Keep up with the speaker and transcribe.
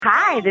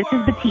Hi, this is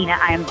Bettina.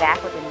 I am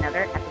back with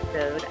another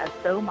episode of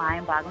So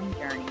Mind-Boggling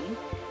Journeys.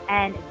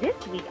 And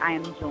this week I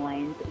am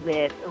joined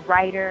with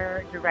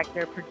writer,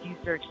 director,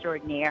 producer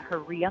extraordinaire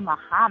Haria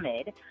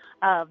Muhammad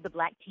of the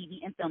Black TV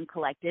and Film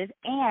Collective.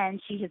 And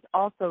she has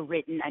also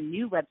written a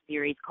new web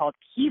series called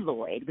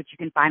Keloid, which you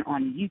can find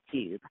on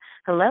YouTube.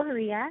 Hello,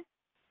 Haria.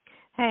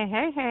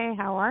 Hey,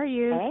 how are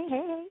you?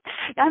 Hey.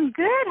 I'm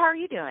good. How are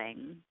you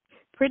doing?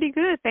 Pretty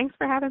good. Thanks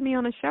for having me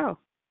on the show.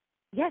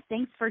 Yes,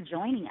 thanks for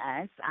joining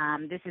us.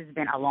 This has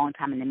been a long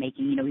time in the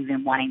making. You know, we've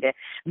been wanting to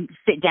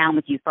sit down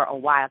with you for a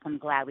while, so I'm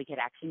glad we could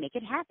actually make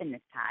it happen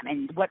this time.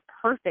 And what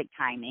perfect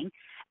timing,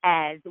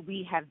 as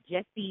we have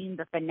just seen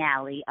the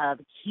finale of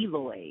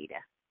Keloid.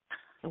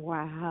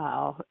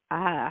 Wow.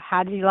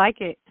 How do you like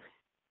it?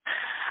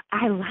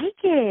 I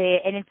like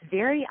it, and it's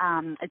very,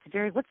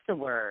 what's the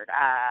word,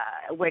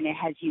 when it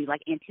has you,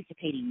 like,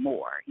 anticipating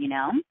more, you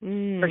know,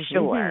 for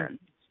sure.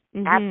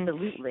 Mm-hmm.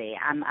 Absolutely.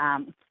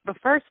 But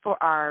first, for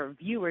our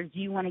viewers, do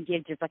you want to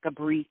give just like a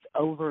brief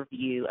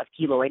overview of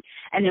Keloid,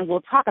 and then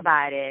we'll talk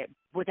about it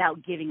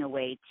without giving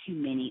away too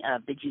many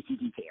of the juicy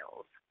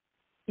details?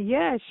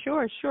 Yeah,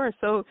 sure.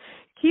 So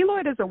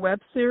Keloid is a web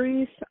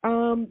series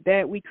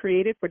that we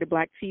created for the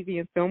Black TV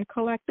and Film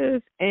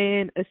Collective.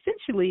 And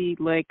essentially,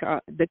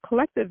 the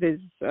collective is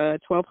a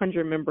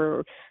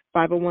 1,200-member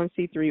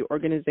 501c3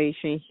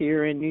 organization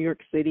here in New York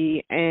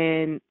City.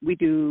 And we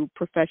do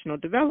professional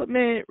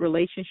development,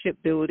 relationship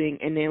building.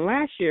 And then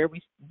last year,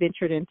 we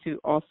ventured into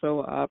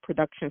also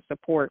production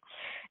support.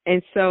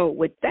 And so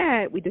with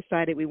that, we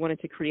decided we wanted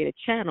to create a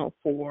channel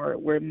for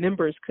where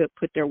members could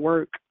put their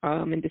work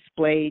and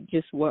display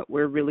just what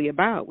we're really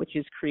about, which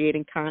is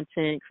creating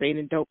content,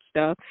 creating dope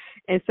stuff.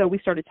 And so we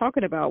started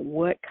talking about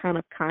what kind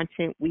of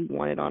content we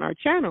wanted on our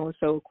channel.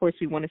 So, of course,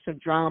 we wanted some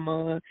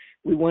drama,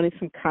 we wanted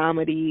some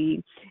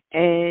comedy,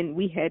 and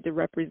we had to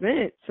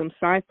represent some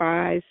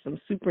sci-fi, some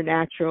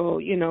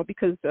supernatural, you know,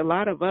 because a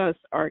lot of us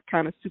are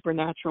kind of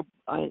supernatural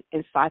and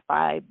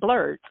sci-fi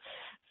blurred.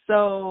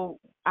 So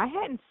I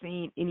hadn't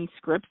seen any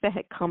scripts that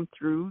had come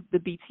through the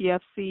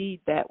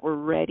BTFC that were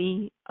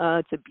ready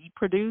to be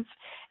produced.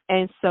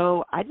 And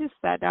so I just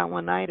sat down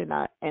one night and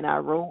I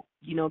wrote,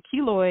 you know,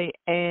 Keloid,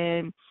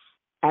 and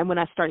when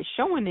I started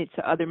showing it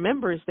to other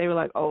members, they were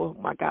like, oh,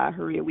 my God,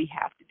 Haria, we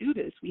have to do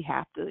this. We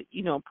have to,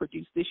 you know,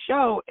 produce this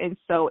show. And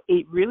so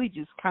it really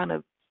just kind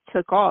of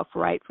took off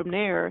right from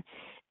there.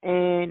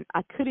 And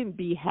I couldn't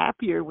be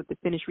happier with the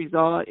finished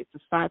result. It's a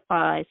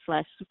sci-fi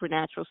 /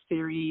 supernatural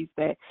series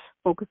that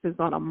focuses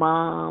on a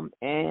mom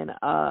and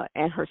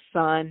her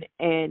son.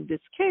 And this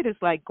kid is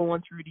like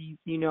going through these,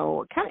 you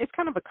know, it's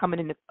kind of a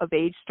coming of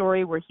age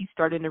story where he's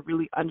starting to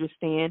really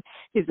understand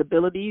his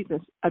abilities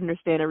and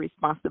understand a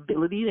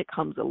responsibility that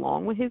comes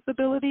along with his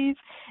abilities.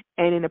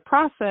 And in the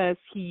process,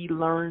 he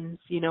learns,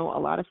 you know, a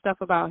lot of stuff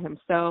about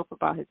himself,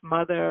 about his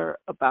mother,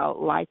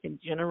 about life in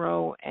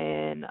general.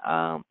 And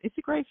it's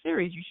a great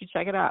series. You should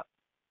check it out.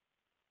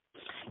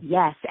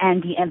 Yes,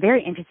 and the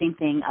very interesting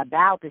thing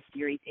about this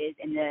series is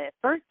in the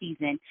first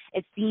season,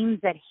 it seems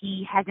that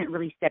he hasn't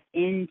really stepped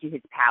into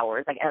his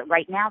powers. Like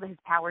right now, his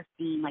powers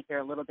seem like they're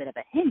a little bit of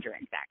a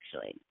hindrance,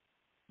 actually.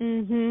 I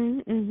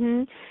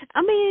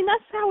mean,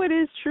 that's how it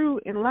is true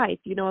in life.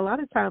 You know, a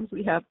lot of times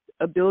we have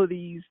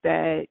abilities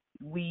that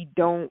we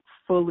don't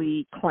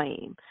fully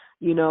claim,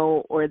 you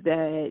know, or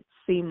that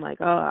seem like,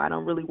 oh, I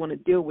don't really want to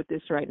deal with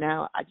this right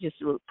now. I just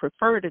would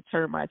prefer to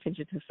turn my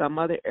attention to some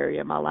other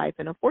area of my life.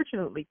 And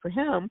unfortunately for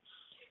him,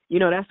 you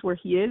know, that's where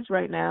he is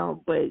right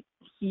now, but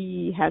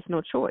he has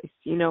no choice.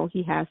 You know,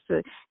 he has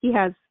the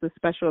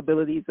special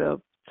abilities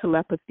of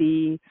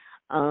telepathy.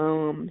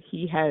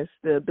 He has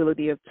the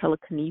ability of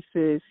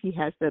telekinesis. He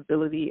has the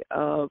ability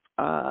of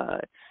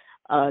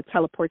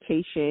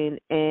teleportation.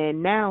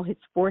 And now his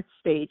fourth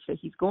stage that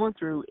he's going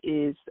through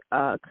is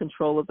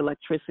control of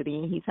electricity.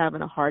 And he's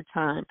having a hard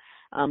time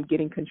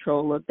getting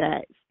control of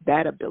that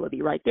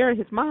ability right there.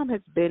 His mom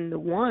has been the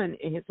one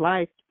in his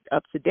life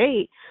up to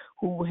date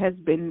who has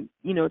been,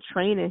 you know,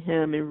 training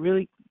him and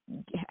really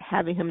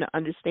having him to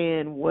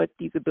understand what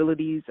these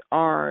abilities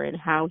are and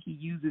how he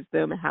uses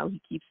them and how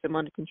he keeps them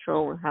under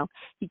control and how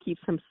he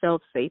keeps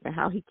himself safe and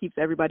how he keeps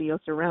everybody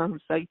else around him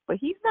safe. But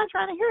he's not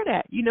trying to hear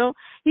that, you know.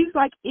 He's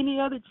like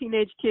any other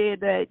teenage kid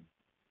that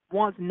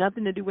wants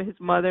nothing to do with his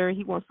mother.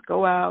 He wants to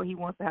go out. He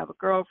wants to have a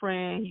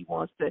girlfriend. He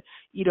wants to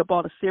eat up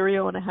all the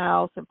cereal in the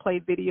house and play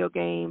video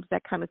games,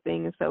 that kind of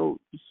thing. And so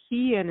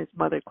he and his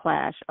mother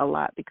clash a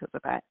lot because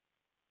of that.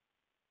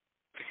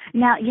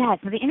 Now, yeah,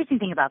 so the interesting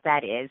thing about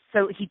that is,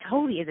 so he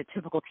totally is a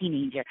typical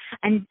teenager,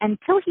 and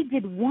until he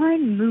did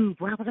one move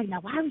where I was like, now,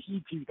 why would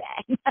he do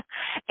that?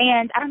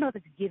 And I don't know if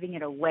it's giving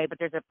it away, but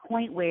there's a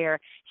point where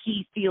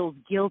he feels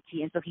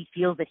guilty, and so he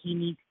feels that he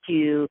needs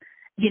to,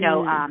 you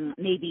know,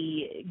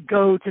 maybe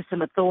go to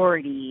some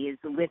authorities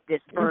with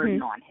this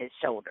burden on his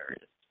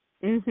shoulders.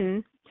 I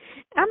mean,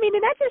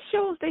 and that just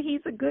shows that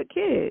he's a good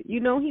kid. You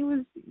know,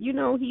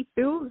 he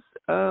feels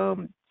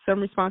some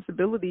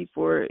responsibility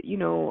for, you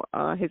know,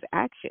 his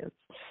actions.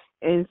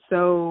 And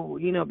so,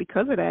 you know,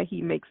 because of that,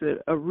 he makes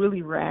a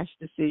really rash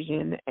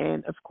decision.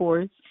 And, of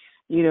course,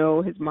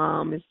 his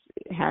mom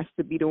has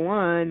to be the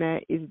one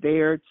that is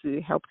there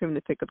to help him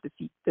to pick up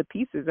the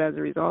pieces as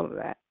a result of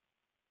that.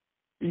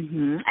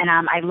 And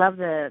I love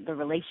the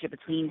relationship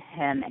between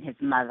him and his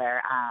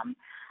mother.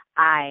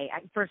 I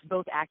first,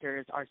 both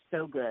actors are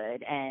so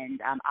good,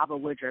 and Ava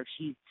Woodruff,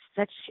 she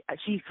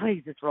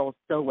plays this role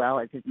so well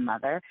as his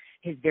mother,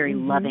 his very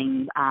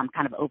loving,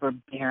 kind of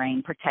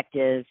overbearing,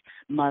 protective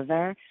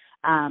mother.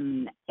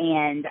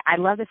 And I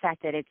love the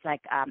fact that it's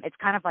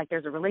kind of like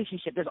there's a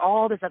relationship, there's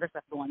all this other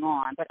stuff going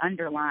on, but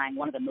underlying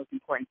one of the most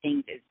important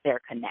things is their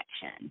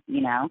connection,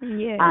 Yeah.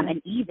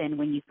 And even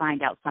when you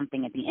find out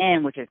something at the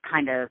end, which is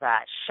kind of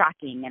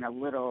shocking and a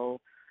little,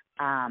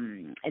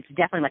 it's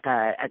definitely like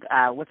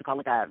a what's it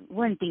called, like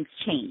when things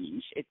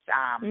change, it's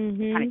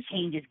kind of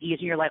changes gears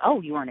and you're like,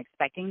 oh, you weren't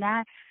expecting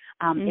that.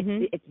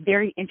 It's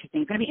very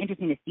interesting. It's going to be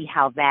interesting to see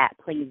how that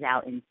plays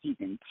out in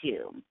season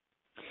 2.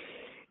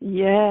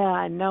 Yeah,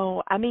 I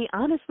know. I mean,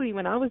 honestly,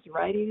 when I was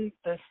writing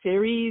the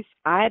series,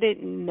 I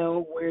didn't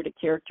know where the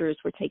characters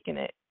were taking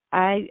it.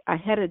 I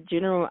had a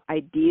general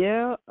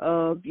idea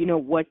of,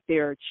 what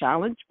their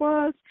challenge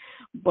was,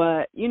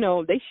 but,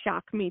 they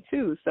shocked me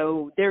too.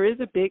 So there is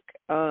a big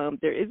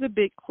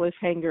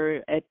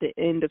cliffhanger at the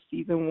end of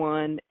season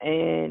 1,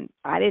 and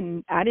I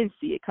didn't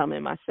see it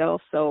coming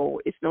myself.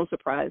 So it's no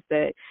surprise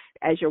that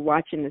as you're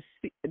watching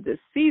the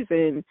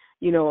season,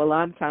 a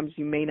lot of times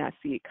you may not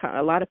see it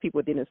a lot of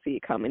people didn't see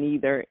it coming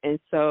either. And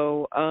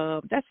so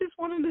that's just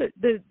one of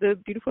the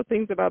beautiful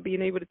things about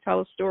being able to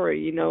tell a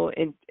story,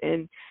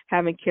 and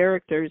having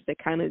characters that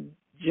kind of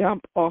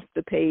jump off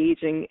the page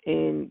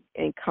and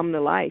come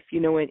to life,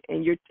 and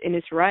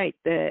it's right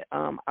that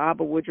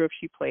Ava Woodruff,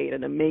 she played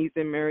an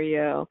amazing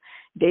Marielle.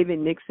 David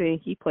Nixon,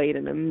 he played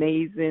an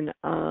amazing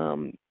our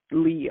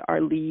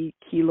lead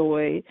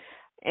Keloid.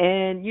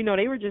 And,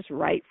 they were just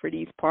right for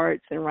these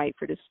parts and right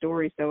for the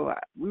story. So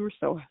we were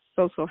so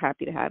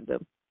happy to have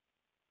them.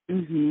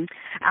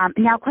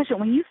 Now, question,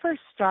 when you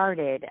first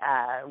started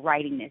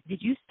writing this,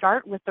 did you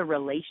start with the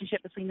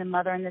relationship between the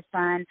mother and the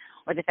son,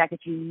 or the fact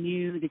that you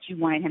knew that you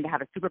wanted him to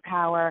have a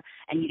superpower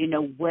and you didn't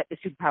know what the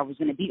superpower was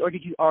going to be, or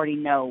did you already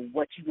know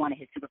what you wanted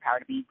his superpower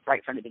to be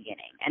right from the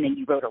beginning, and then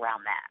you wrote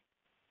around that?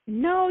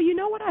 No, you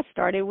know what I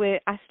started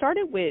with? I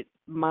started with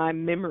my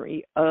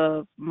memory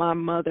of my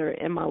mother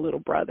and my little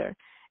brother.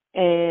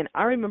 And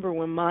I remember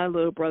when my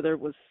little brother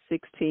was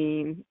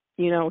 16,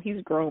 he's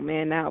a grown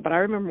man now, but I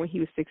remember when he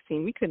was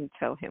 16, we couldn't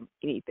tell him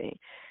anything.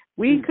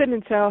 We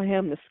couldn't tell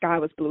him the sky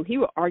was blue. He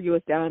would argue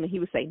us down, and he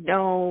would say,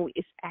 no,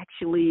 it's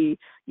actually,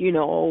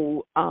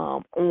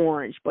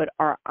 orange, but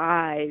our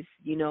eyes,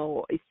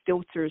 it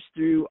filters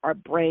through our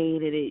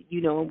brain, and it,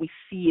 and we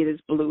see it as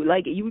blue.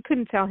 Like, you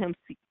couldn't tell him,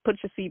 put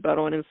your seatbelt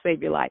on and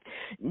save your life.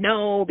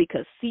 No,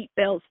 because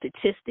seatbelt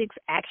statistics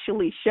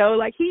actually show,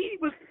 like, he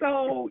was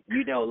so,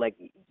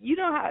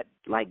 how,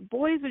 like,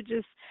 boys are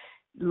just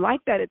like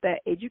that at that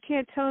age. You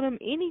can't tell them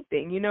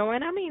anything,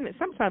 and I mean,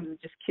 sometimes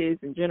it's just kids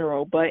in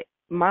general, but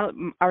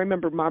I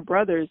remember my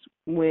brothers,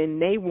 when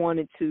they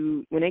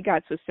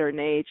got to a certain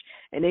age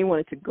and they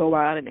wanted to go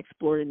out and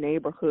explore the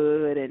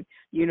neighborhood and,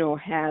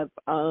 have,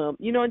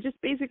 and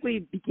just basically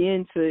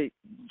begin to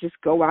just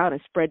go out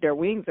and spread their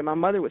wings. And my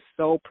mother was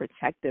so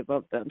protective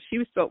of them. She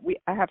was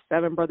I have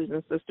 7 brothers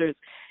and sisters,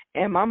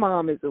 and my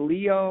mom is a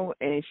Leo,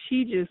 and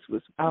she just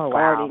was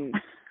guarding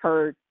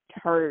her,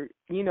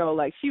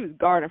 like she was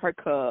guarding her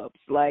cubs,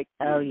 like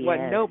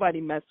wasn't nobody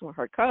messing with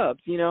her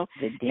cubs,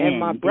 and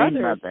my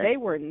brothers, they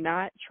were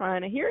not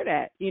trying to hear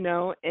that,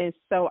 and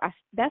so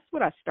that's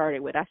what I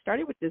started with. I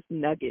started with this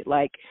nugget,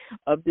 like,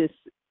 of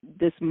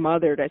this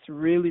mother that's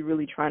really,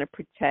 really trying to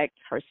protect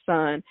her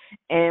son,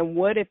 and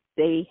what if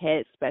they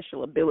had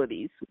special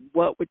abilities?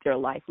 What would their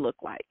life look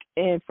like?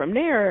 And from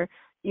there,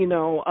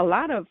 a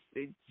lot of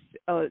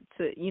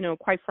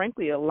quite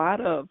frankly, a lot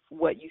of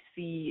what you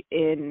see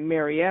in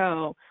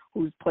Marielle,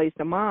 who's plays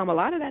the mom, a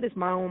lot of that is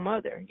my own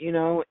mother,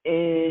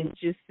 and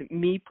just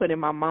me putting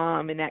my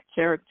mom in that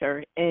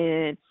character.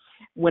 And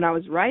when I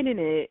was writing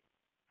it,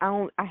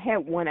 I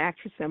had one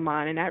actress in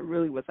mind, and that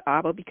really was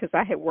Ava, because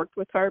I had worked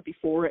with her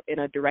before in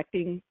a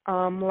directing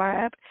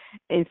lab,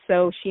 and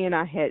so she and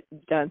I had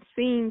done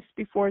scenes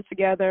before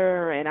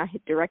together, and I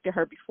had directed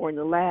her before in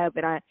the lab,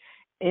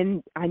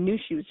 and I knew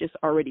she was just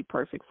already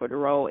perfect for the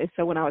role. And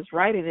so when I was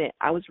writing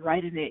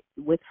it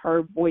with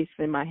her voice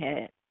in my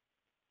head.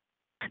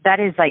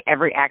 That is like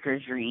every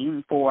actor's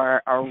dream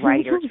for a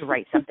writer to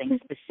write something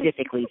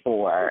specifically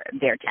for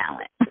their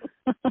talent.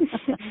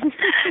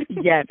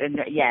 Yes,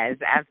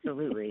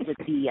 absolutely. With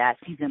the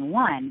season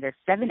 1, there's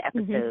 7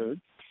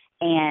 episodes,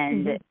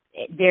 and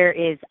there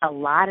is a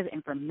lot of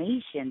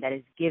information that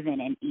is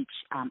given in each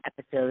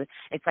episode.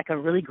 It's like a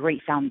really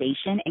great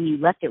foundation, and you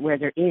left it where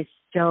there is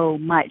so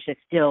much that's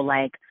still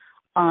like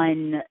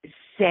unsaid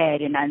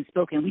and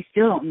unspoken. We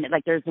still don't,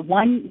 like, there's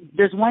one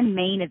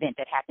main event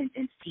that happens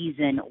in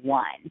season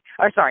 1,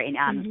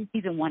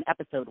 season 1,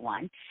 episode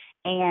 1,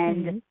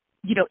 and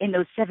in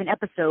those 7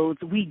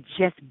 episodes, we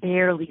just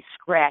barely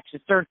scratch the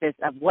surface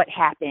of what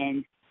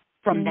happened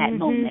from that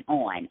moment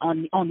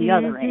on the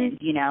other end,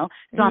 you know?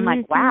 So I'm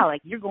like, wow,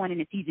 like you're going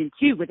into season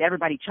 2 with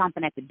everybody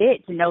chomping at the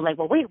bit to know, like,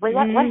 well, wait, what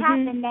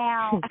happened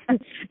now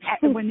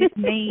when this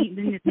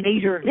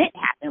major event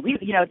happened? We,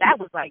 you know, that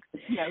was like,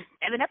 you know,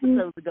 7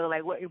 episodes ago.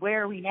 Like,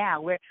 where are we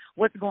now?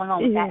 What's going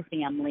on with that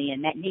family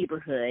and that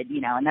neighborhood?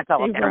 You know, and that's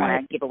all. I don't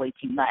want to give away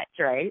too much,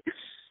 right?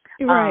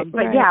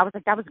 But yeah, I was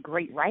like, that was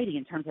great writing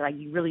in terms of like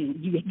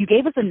you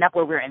gave us enough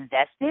where we're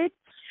invested,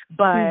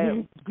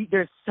 but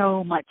there's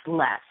so much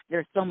left.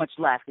 There's so much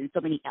left and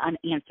so many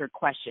unanswered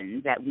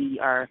questions that we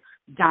are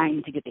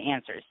dying to get the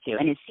answers to.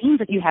 And it seems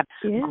like you have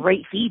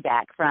great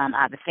feedback from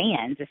the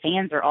fans. The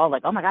fans are all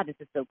like, oh my God, this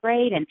is so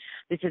great, and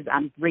this is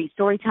great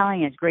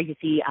storytelling. It's great to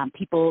see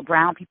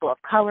brown people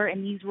of color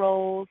in these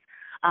roles.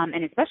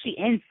 And especially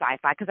in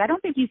sci-fi, because I don't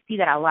think you see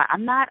that a lot.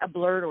 I'm not a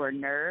blurred or a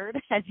nerd,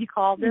 as you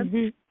call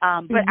them,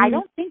 but I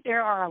don't think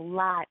there are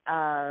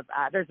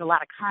there's a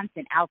lot of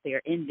content out there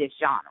in this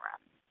genre.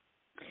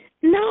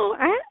 No,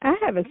 I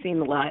haven't seen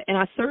a lot, and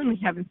I certainly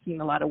haven't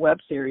seen a lot of web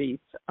series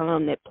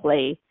that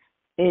play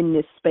in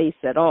this space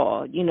at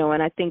all, you know,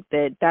 and I think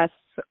that that's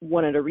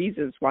one of the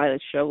reasons why the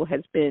show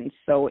has been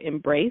so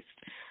embraced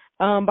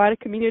by the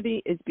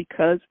community, is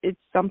because it's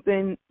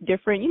something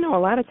different. You know,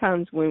 a lot of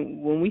times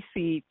when we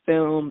see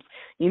films,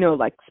 you know,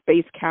 like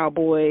Space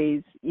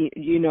Cowboys,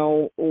 you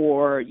know,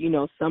 or, you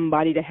know,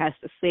 somebody that has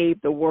to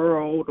save the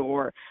world,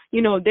 or,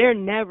 you know,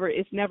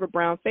 it's never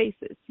brown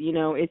faces. You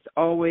know, it's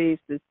always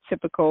the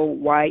typical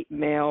white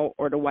male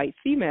or the white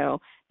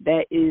female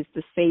that is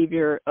the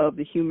savior of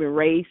the human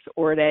race,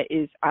 or that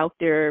is out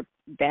there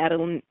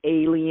battling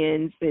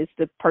aliens, is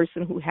the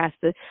person who has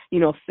to, you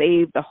know,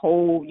 save the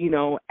whole, you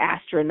know,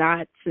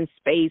 astronauts in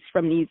space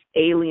from these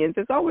aliens.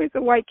 It's always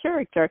a white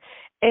character.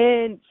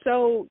 And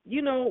so,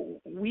 you know,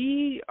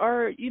 we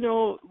are, you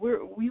know,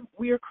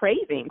 we are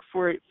craving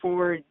for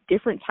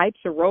different types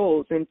of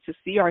roles and to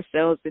see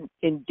ourselves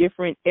in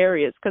different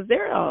areas, because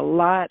there are a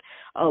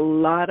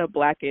lot of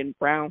Black and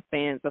brown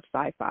fans of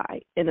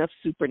sci-fi and of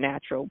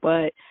supernatural,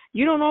 but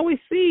you don't always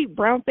see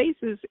brown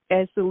faces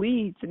as the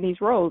leads in these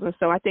roles. And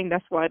so I think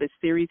that's why the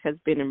series has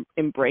been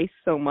embraced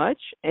so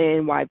much,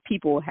 and why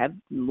people have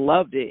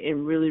loved it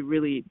and really,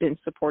 really been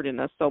supporting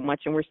us so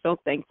much. And we're so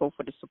thankful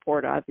for the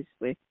support,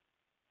 obviously.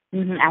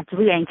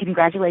 Absolutely, and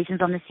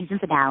congratulations on the season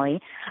finale.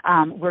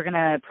 We're going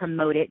to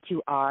promote it to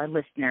our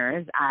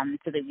listeners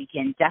so that we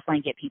can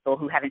definitely get people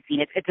who haven't seen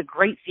it. It's a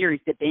great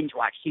series to binge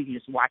watch, too. You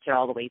just watch it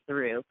all the way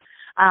through.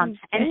 And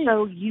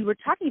so you were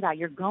talking about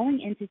you're going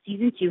into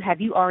season 2.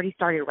 Have you already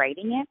started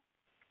writing it?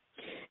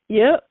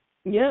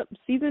 Yep.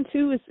 Season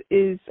 2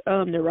 is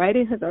the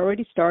writing has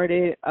already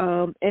started.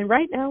 And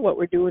right now what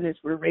we're doing is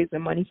we're raising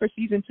money for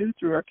season 2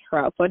 through our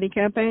crowdfunding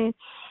campaign.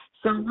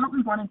 So what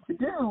we wanted to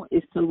do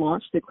is to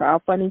launch the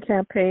crowdfunding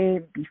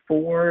campaign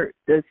before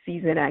the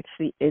season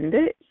actually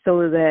ended,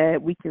 so that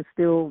we can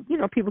still, you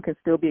know, people can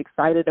still be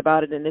excited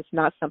about it, and it's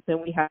not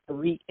something we have to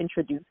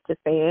reintroduce to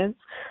fans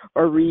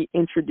or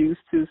reintroduce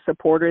to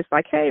supporters.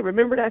 Like, hey,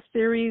 remember that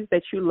series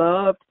that you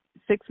loved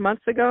 6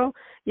 months ago?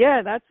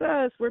 Yeah, that's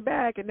us. We're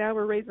back, and now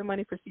we're raising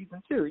money for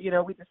season 2. You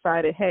know, we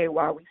decided, hey,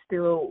 while we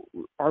still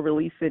are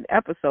releasing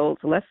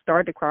episodes, let's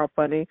start the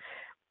crowdfunding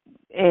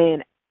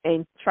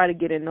and try to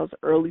get in those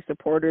early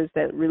supporters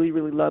that really,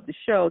 really love the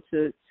show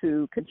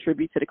to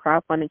contribute to the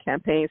crowdfunding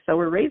campaign. So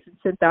we're raising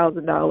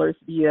 $10,000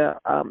 via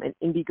an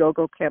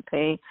Indiegogo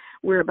campaign.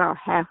 We're about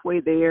halfway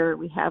there.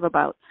 We have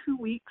about 2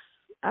 weeks,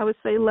 I would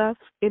say,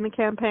 left in the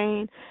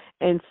campaign.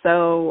 And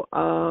so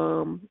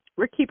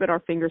we're keeping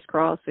our fingers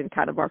crossed and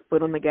kind of our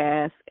foot on the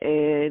gas,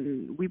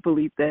 and we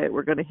believe that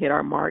we're going to hit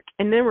our mark.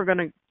 And then we're going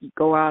to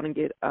go out and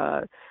get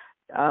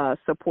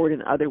support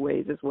in other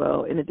ways as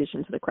well, in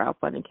addition to the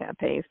crowdfunding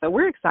campaign. So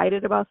we're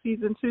excited about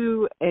season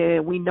 2,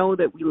 and we know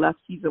that we left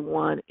season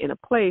 1 in a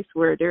place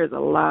where there's a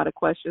lot of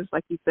questions.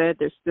 Like you said,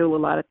 there's still a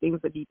lot of things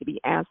that need to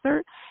be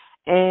answered.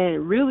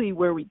 And really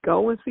where we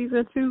go in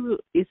season 2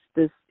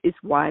 it's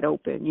wide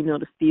open, you know,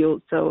 the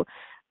field. So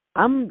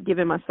I'm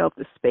giving myself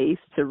the space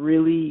to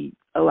really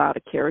allow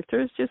the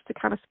characters just to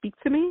kind of speak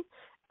to me.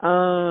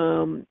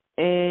 And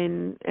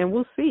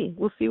we'll see.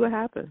 We'll see what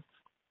happens.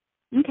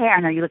 Okay,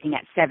 I know you're looking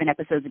at 7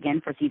 episodes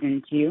again for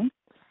season 2.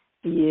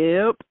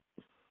 Yep.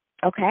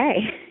 Okay.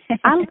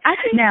 I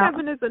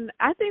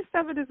think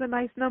 7 is a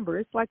nice number.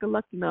 It's like a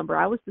lucky number.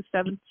 I was the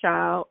 7th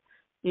child,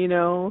 you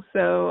know,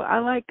 so I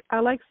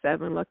like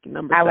 7, lucky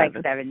number 7. I like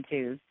 7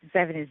 too.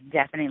 7 is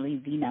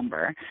definitely the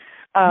number.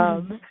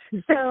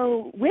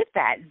 So with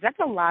that, that's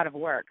a lot of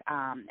work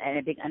and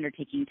a big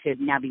undertaking to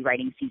now be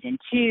writing season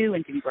 2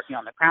 and to be working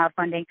on the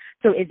crowdfunding.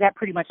 So is that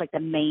pretty much like the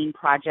main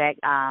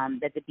project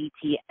that the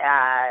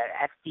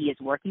BTFC is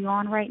working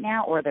on right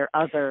now, or are there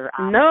other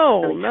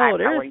No,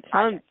 there's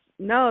tons.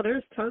 No,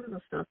 there's tons of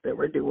stuff that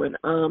we're doing.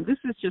 This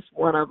is just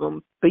one of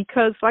them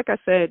because, like I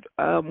said,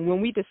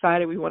 when we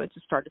decided we wanted to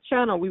start a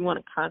channel, we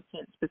wanted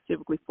content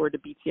specifically for the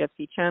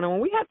BTFC channel.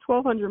 And we have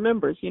 1,200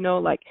 members,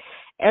 like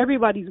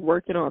everybody's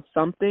working on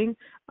something.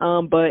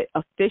 But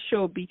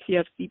official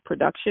BTFC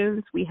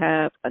Productions, we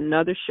have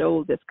another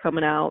show that's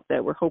coming out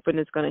that we're hoping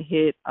is going to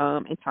hit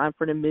in time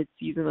for the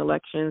mid-season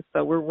elections.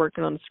 So we're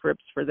working on the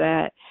scripts for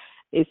that.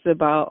 It's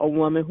about a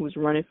woman who's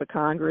running for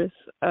Congress.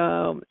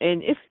 And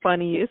it's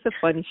funny. It's a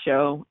funny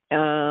show.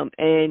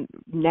 And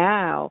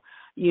now,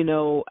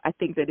 I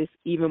think that it's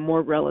even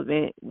more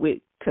relevant with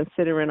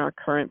considering our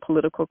current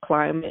political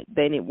climate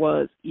than it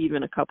was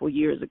even a couple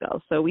years ago.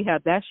 So we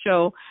have that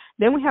show.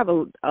 Then we have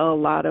a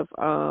lot of,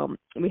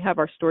 we have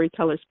our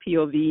Storytellers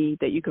POV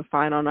that you can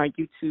find on our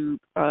YouTube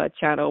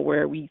channel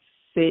where we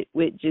sit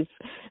with just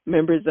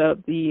members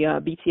of the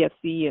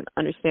BTFC and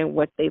understand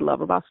what they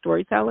love about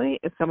storytelling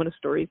and some of the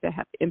stories that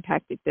have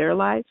impacted their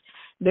lives.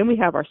 Then we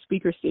have our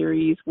speaker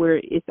series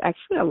where it's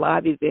actually a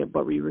live event,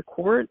 but we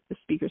record the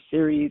speaker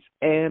series.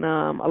 And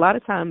a lot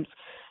of times,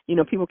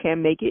 people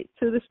can't make it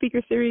to the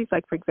speaker series.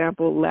 Like, for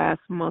example,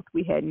 last month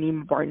we had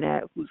Nima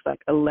Barnett, who's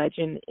like a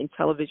legend in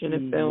television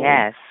and film.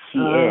 Yes, she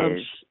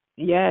is.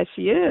 Yeah,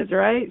 she is,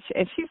 right?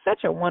 And she's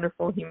such a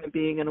wonderful human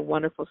being and a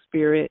wonderful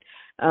spirit.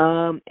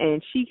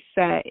 And she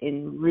sat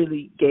and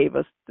really gave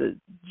us the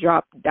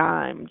drop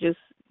dime, just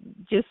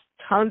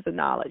tons of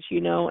knowledge,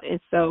 And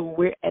so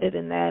we're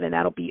editing that, and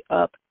that'll be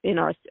up in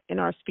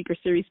our speaker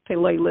series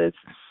playlist.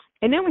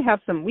 And then we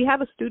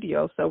have a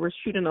studio, so we're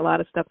shooting a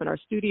lot of stuff in our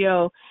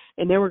studio,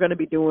 and then we're going to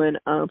be doing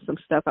some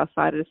stuff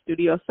outside of the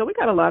studio. So we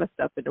got a lot of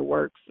stuff in the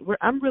works.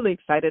 I'm really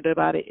excited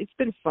about it. It's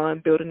been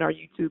fun building our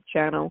YouTube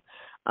channel,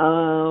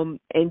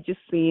 and just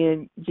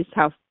seeing just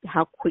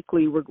how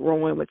quickly we're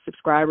growing with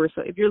subscribers.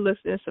 So if you're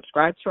listening,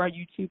 subscribe to our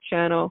YouTube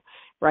channel.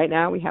 Right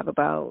now we have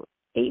about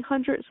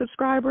 800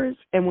 subscribers,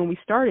 and when we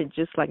started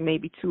just like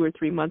maybe 2 or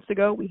 3 months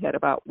ago, we had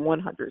about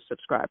 100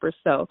 subscribers.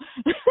 So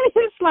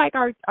it's like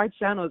our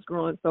channel is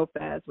growing so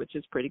fast, which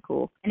is pretty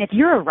cool. And if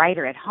you're a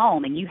writer at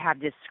home and you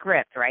have this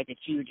script, right, that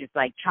you just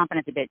like chomping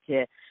at the bit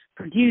to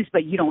produce,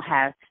 but you don't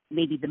have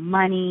maybe the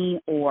money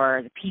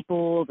or the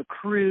people, the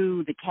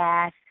crew, the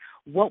cast,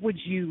 what would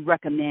you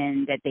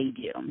recommend that they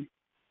do?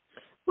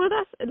 Well,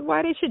 that's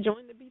why they should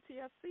join the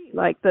BTFC.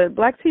 Like the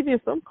Black TV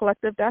and Film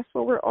Collective, that's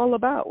what we're all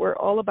about. We're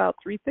all about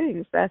three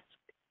things. That's,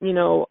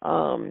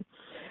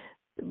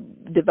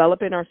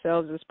 developing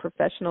ourselves as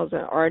professionals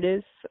and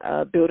artists,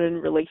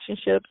 building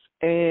relationships,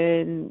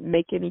 and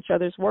making each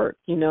other's work,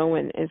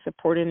 and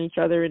supporting each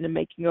other in the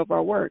making of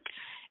our work.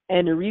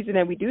 And the reason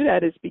that we do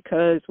that is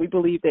because we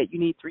believe that you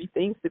need three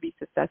things to be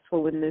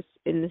successful in this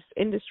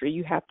industry.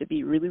 You have to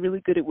be really,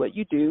 really good at what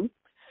you do.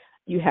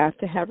 You have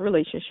to have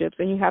relationships,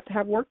 and you have to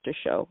have work to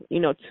show.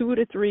 2 of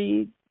the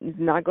 3 is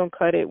not going to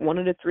cut it. 1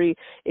 of the 3,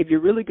 if you're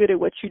really good at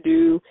what you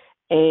do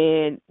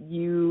and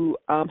you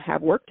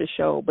have work to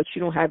show, but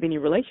you don't have any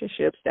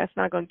relationships, that's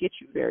not going to get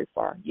you very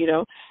far,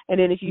 And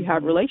then if you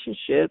have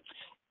relationships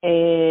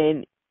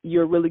and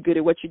you're really good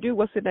at what you do,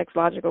 what's the next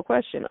logical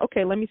question?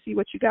 Okay, let me see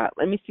what you got.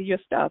 Let me see your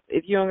stuff.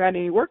 If you don't got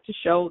any work to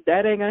show,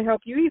 that ain't going to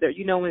help you either,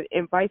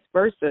 and vice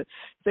versa.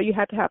 So you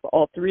have to have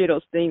all three of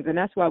those things, and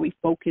that's why we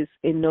focus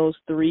in those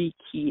 3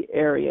 key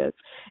areas.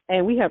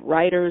 And we have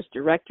writers,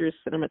 directors,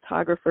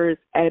 cinematographers,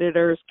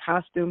 editors,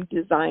 costume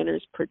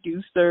designers,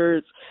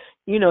 producers,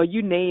 you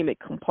name it,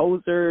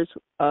 composers,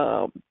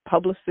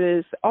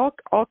 publicists, all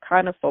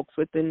kind of folks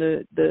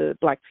within the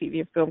Black TV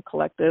and Film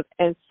Collective.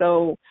 And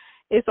so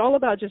it's all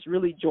about just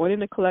really joining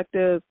the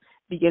collective,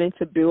 beginning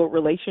to build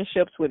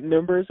relationships with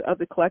members of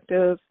the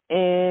collective.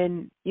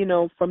 And,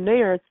 from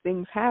there,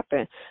 things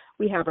happen.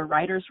 We have a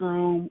writer's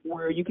room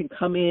where you can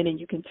come in and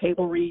you can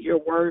table read your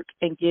work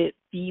and get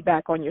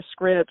feedback on your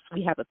scripts.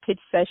 We have a pitch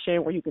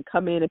session where you can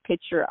come in and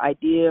pitch your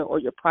idea or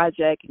your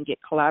project and get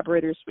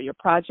collaborators for your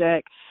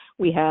project.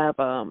 We have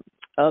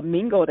a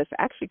Mingo that's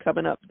actually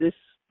coming up this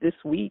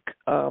week,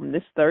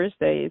 this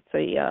Thursday. It's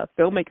a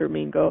filmmaker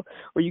Mingo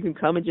where you can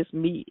come and just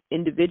meet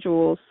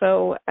individuals.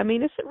 So,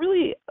 it's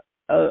really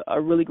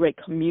a really great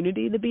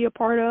community to be a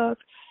part of,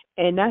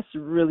 and that's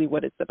really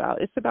what it's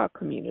about. It's about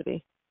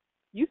community.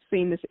 You've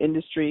seen this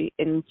industry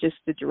and just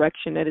the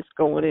direction that it's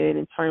going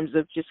in terms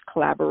of just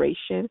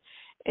collaboration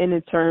and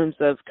in terms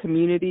of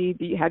community.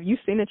 Have you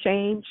seen a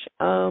change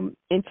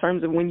in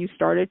terms of when you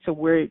started to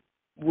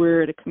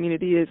where the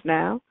community is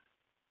now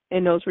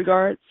in those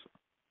regards?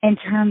 In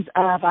terms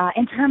of,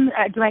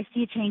 do I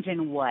see a change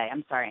in what?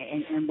 I'm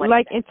sorry, in what?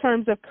 Like in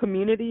terms of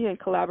community and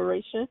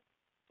collaboration,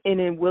 and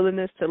in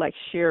willingness to like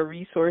share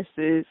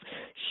resources,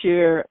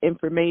 share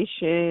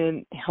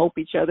information, help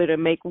each other to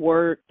make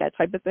work, that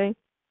type of thing.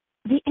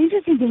 The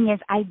interesting thing is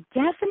I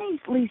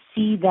definitely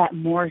see that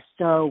more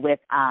so with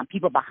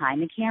people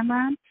behind the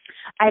camera.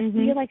 I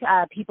feel like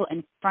people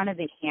in front of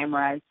the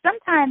camera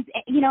sometimes,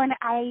 and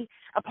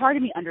a part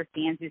of me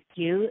understands this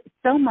too.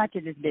 So much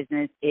of this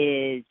business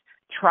is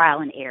trial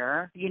and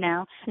error, you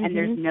know, and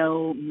there's Mhm.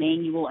 no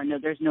manual or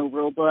there's no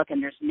rule book,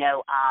 and there's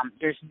no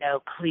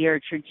clear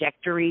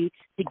trajectory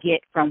to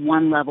get from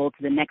one level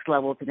to the next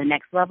level to the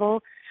next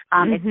level.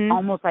 It's Mhm.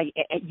 almost like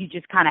you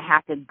just kind of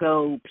have to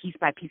go piece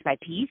by piece by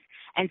piece,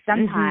 and Mhm.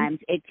 sometimes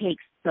it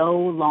takes so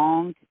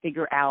long to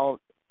figure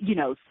out, you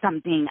know,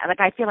 something.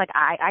 Like I feel like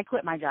I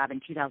quit my job in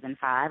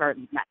 2005, or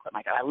not quit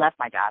my job. I left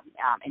my job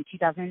in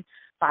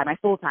 2005, my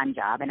full-time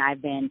job, and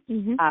I've been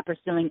Mhm.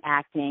 pursuing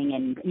acting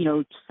and, you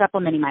know,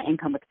 supplementing my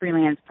income with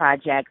freelance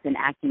projects and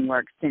acting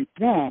work since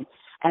then.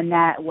 And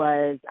that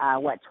was,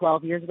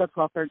 12 years ago,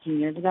 12, 13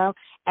 years ago.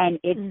 And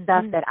it's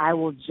stuff Mhm. that I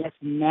will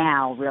just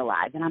now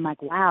realize. And I'm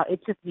like, wow,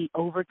 it took me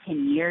over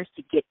 10 years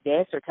to get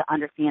this or to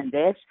understand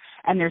this.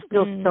 And there's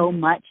still so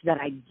much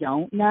that I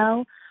don't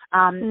know.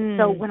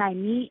 So when I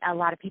meet a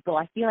lot of people,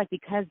 I feel like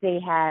because they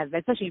have,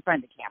 especially in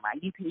front of the camera,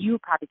 you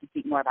probably can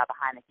speak more about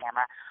behind the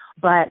camera,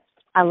 but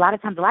a lot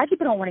of times, a lot of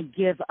people don't want to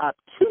give up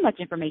too much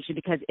information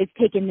because it's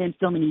taken them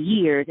so many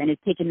years and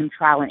it's taken them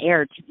trial and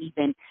error to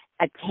even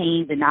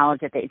attain the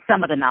knowledge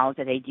some of the knowledge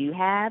that they do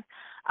have.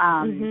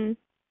 Mhm.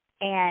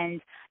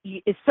 And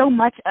it's so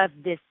much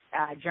of this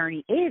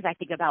journey is, I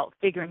think, about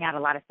figuring out a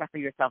lot of stuff for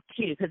yourself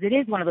too, because it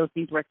is one of those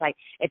things where it's like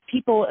if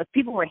people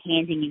were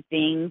handing you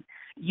things,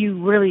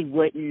 you really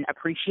wouldn't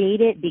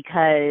appreciate it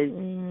because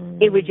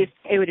it would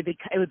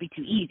be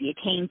too easy. It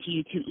came to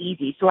you too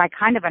easy. So I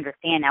kind of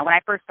understand now. When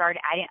I first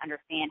started, I didn't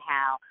understand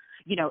how,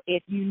 you know,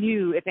 if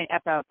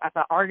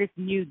an artist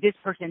knew this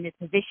person in this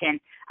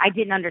position, I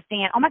didn't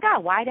understand. Oh my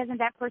God, why doesn't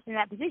that person in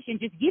that position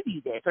just give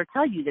you this or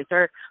tell you this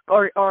or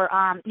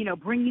you know,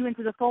 bring you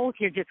into the fold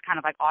here just kind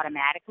of like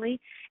automatically?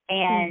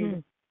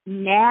 And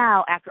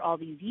now, after all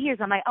these years,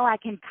 I'm like, oh, I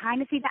can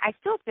kind of see that. I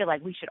still feel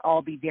like we should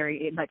all be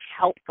very much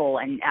helpful,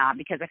 and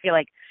because I feel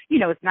like, you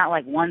know, it's not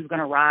like one's going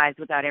to rise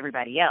without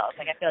everybody else.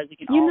 Like I feel like we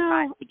can all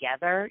rise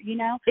together, you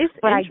know. It's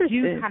but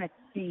interesting. I do kind of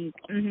think.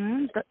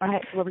 Go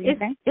ahead. What were you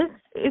saying?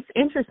 It's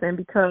interesting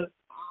because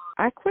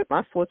I quit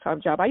my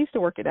full-time job. I used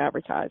to work in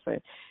advertising.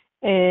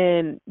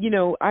 And, you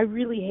know, I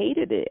really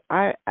hated it.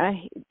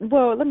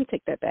 Well, let me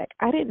take that back.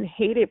 I didn't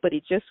hate it, but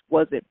it just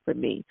wasn't for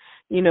me.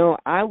 You know,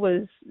 I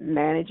was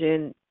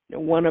managing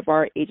one of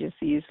our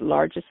agency's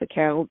largest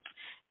accounts,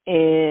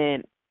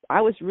 and I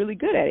was really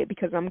good at it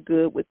because I'm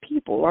good with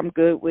people. I'm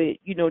good with,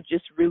 you know,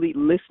 just really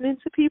listening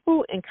to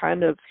people and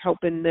kind of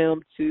helping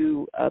them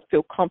to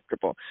feel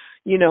comfortable,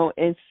 you know.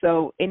 And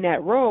so in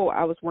that role,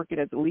 I was working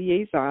as a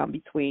liaison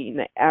between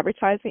the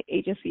advertising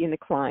agency and the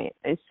client.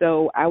 And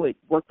so I would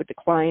work with the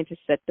client to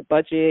set the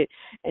budget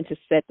and to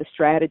set the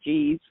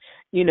strategies,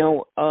 you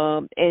know,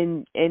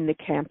 and the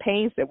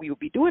campaigns that we would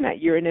be doing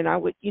that year. And then I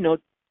would, you know,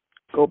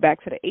 go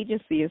back to the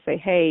agency and say,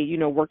 hey, you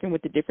know, working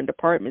with the different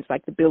departments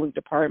like the billing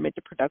department,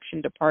 the production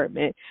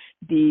department,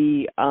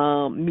 the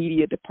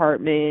media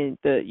department,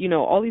 the, you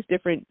know, all these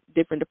different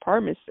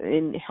departments,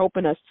 and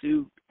helping us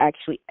to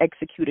actually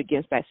execute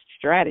against that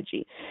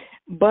strategy.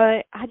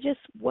 But I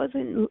just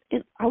wasn't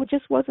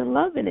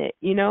loving it,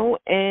 you know,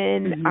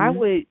 and I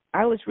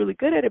was really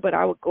good at it, but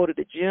I would go to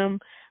the gym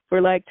for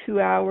like 2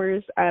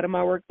 hours out of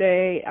my work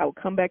day. I would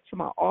come back to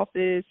my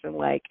office and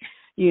like,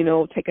 you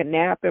know, take a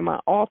nap in my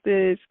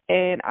office,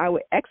 and I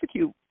would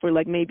execute for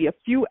like maybe a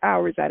few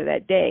hours out of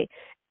that day.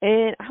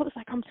 And I was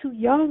like, I'm too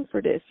young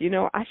for this. You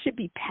know, I should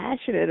be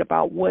passionate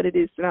about what it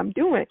is that I'm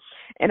doing.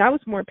 And I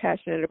was more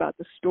passionate about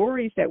the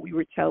stories that we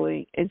were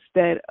telling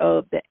instead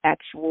of the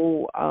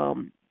actual,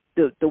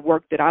 the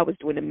work that I was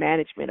doing, the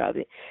management of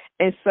it.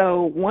 And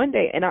so one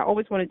day, and I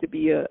always wanted to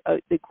be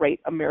the great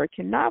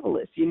American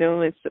novelist, you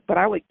know, but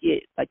I would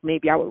get like,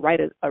 maybe I would write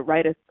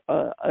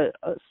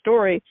a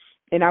story,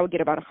 and I would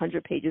get about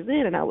 100 pages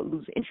in, and I would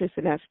lose interest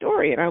in that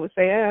story. And I would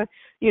say,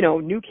 you know,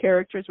 new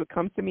characters would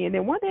come to me. And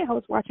then one day I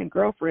was watching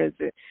Girlfriends,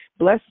 and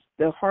bless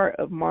the heart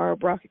of Mara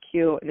Brock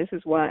Akil, and this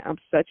is why I'm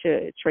such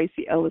a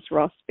Tracy Ellis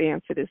Ross fan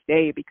to this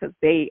day, because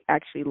they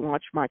actually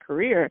launched my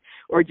career,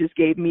 or just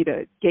gave me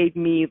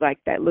like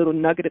that little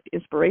nugget of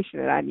inspiration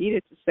that I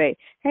needed to say,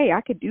 hey, I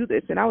could do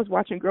this. And I was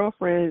watching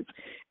Girlfriends,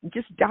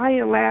 just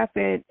dying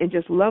laughing and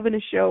just loving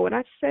the show. And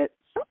I said,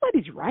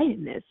 somebody's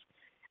writing this.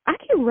 I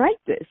can write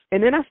this.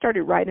 And then I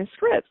started writing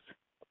scripts.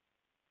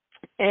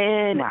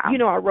 And, wow. You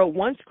know, I wrote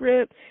one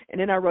script, and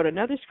then I wrote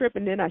another script,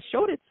 and then I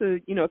showed it to,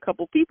 you know, a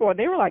couple people, and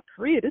they were like,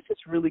 Korea, this is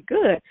really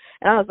good.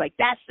 And I was like,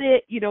 that's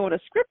it. You know, and a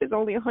script is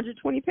only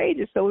 120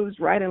 pages, so it was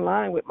right in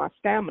line with my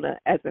stamina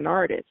as an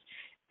artist.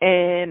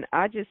 And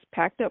I just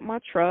packed up my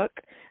truck,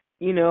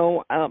 you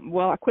know,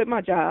 I quit my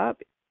job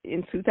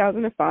in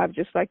 2005,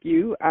 just like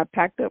you. I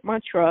packed up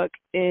my truck,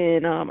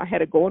 and I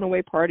had a going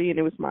away party, and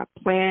it was my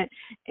plant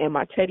and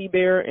my teddy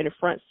bear in the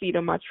front seat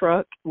of my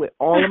truck with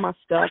all of my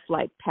stuff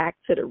like packed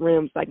to the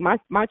rims. Like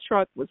my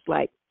truck was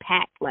like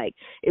packed. Like,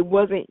 it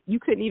wasn't, you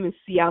couldn't even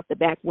see out the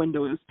back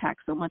window. It was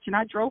packed so much. And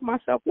I drove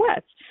myself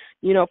west,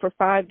 for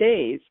 5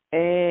 days.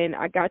 And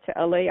I got to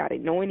LA. I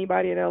didn't know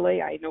anybody in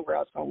LA. I didn't know where I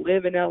was going to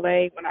live in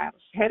LA. When I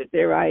was headed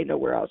there, I didn't know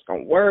where I was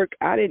going to work.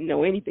 I didn't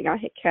know anything. I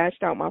had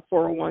cashed out my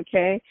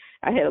 401k.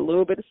 I had a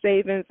little bit of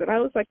savings. And I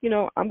was like,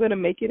 I'm going to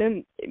make it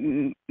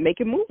in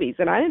making movies.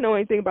 And I didn't know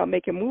anything about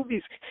making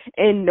movies.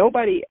 And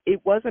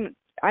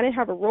I didn't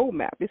have a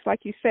roadmap. It's like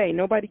you say,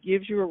 nobody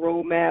gives you a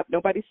roadmap.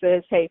 Nobody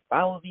says, hey,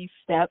 follow these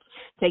steps.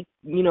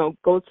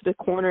 Go to the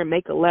corner and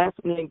make a left,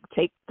 and then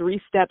take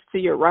 3 steps to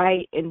your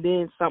right, and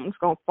then something's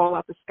going to fall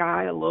out the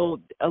sky, a little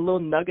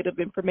nugget of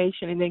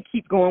information, and then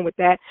keep going with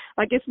that.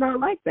 Like, it's not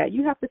like that.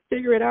 You have to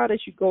figure it out as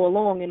you go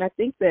along. And I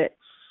think that,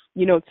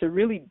 to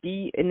really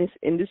be in this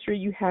industry,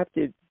 you have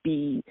to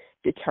be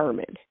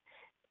determined,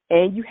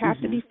 and you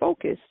have to be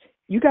focused.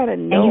 You got to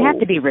know. And you have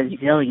to be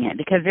resilient,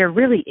 because there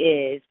really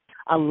is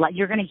a lot.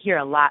 You're going to hear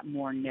a lot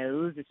more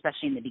no's,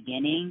 especially in the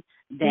beginning,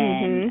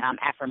 than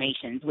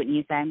affirmations, wouldn't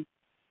you say?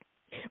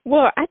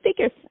 Well, I think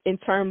if in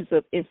terms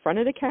of in front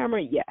of the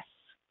camera, yes,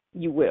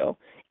 you will.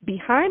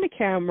 Behind the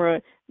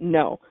camera,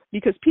 no,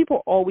 because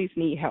people always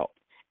need help.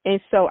 And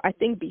so I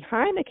think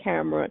behind the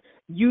camera,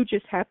 you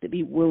just have to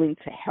be willing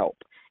to help.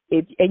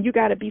 And you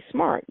got to be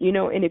smart,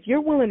 and if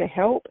you're willing to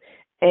help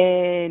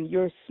and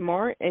you're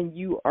smart and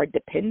you are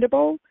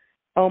dependable,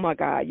 oh my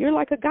God, you're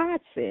like a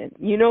godsend,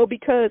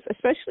 because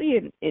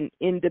especially in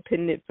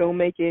independent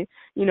filmmaking,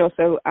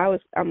 so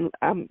I'm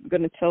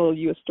going to tell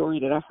you a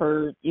story that I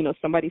heard,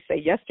 somebody say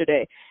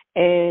yesterday,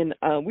 and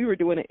we were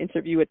doing an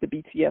interview at the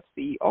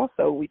BTFC.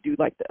 Also, we do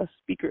like the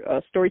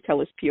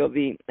storyteller's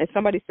POV, and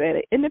somebody said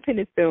an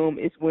independent film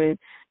is when,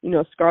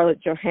 Scarlett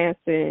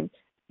Johansson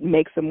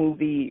makes a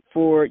movie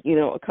for,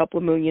 a couple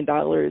of $1 million,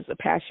 a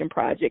passion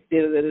project,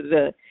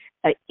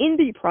 An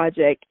indie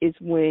project is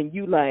when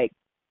you like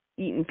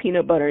eating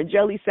peanut butter and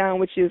jelly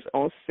sandwiches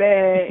on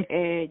set,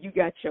 and you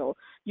got your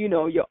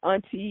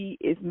auntie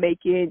is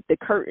making the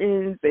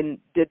curtains and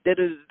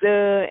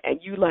and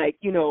you like,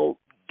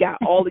 got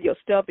all of your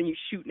stuff and you're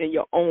shooting in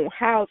your own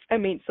house. I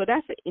mean, so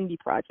that's an indie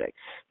project.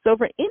 So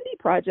for indie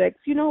projects,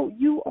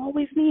 you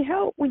always need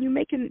help when you're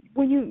making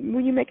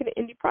an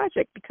indie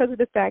project, because of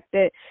the fact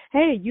that,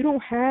 hey, you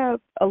don't have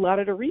a lot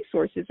of the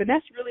resources. And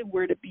that's really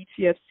where the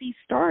BTFC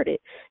started,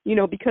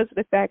 because of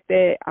the fact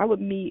that I would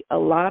meet a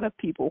lot of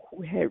people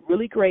who had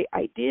really great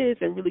ideas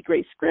and really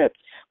great scripts,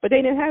 but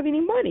they didn't have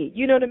any money,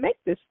 to make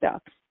this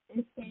stuff.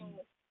 And so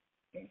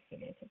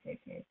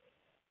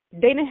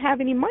they didn't have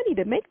any money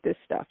to make this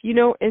stuff,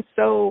 and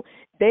so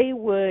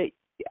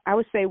I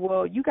would say,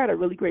 well, you got a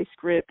really great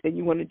script and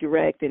you want to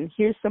direct, and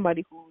here's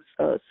somebody who's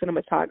a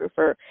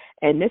cinematographer,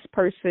 and this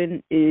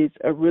person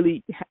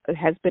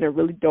has been a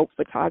really dope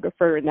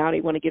photographer, and now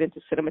they want to get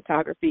into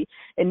cinematography,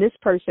 and this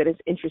person is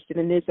interested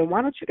in this, and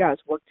why don't you guys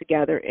work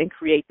together and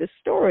create this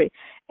story?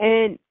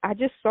 And I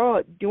just saw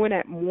it doing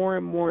that more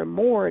and more and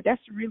more.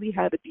 That's really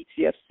how the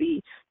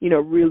BTFC,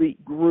 really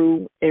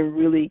grew and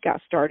really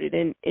got started,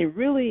 and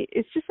really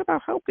it's just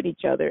about helping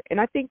each other.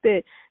 And I think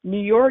that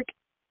New York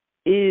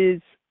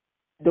is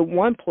the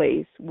one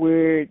place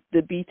where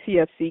the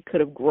BTFC could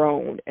have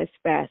grown as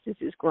fast as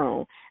it's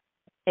grown.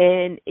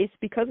 And it's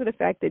because of the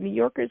fact that New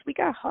Yorkers, we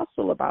got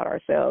hustle about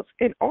ourselves.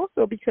 And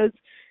also because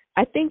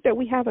I think that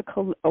we have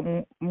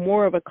a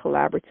more of a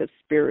collaborative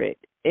spirit.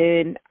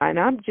 And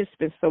I'm just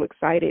been so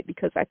excited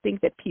because I think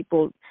that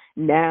people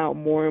now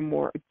more and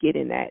more are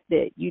getting that,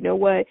 you know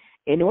what,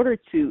 in order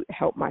to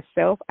help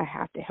myself, I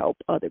have to help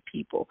other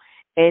people.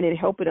 And in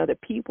helping other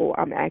people,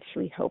 I'm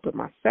actually helping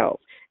myself.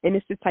 And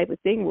it's the type of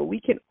thing where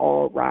we can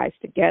all rise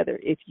together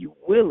if you're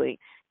willing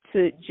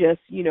to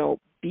just,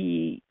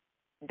 be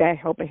that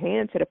helping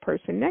hand to the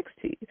person next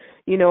to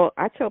you.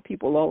 I tell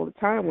people all the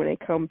time when they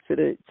come to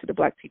the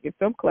Black TV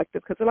Film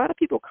Collective, because a lot of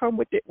people come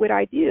with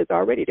ideas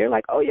already. They're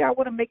like, oh yeah, I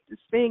want to make this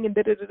thing and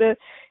da-da-da-da.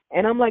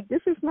 And I'm like,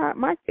 this is not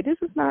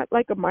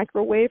like a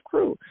microwave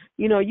crew.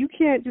 You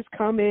can't just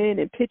come in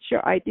and pitch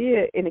your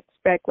idea and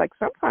expect, like,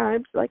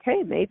 sometimes, like,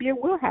 hey, maybe it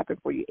will happen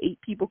for you. 8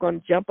 people going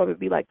to jump up and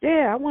be like,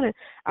 yeah, I want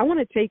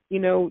to take,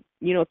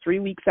 3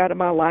 weeks out of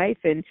my life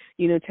and,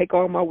 take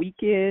all my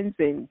weekends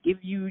and give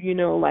you,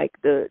 like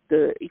the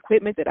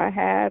equipment that I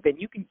have, and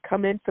you can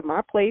come into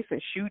my place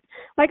and shoot.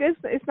 Like,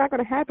 it's not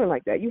going to happen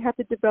like that. You have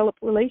to develop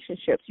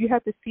relationships. You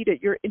have to see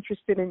that you're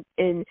interested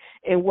in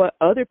what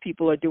other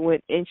people are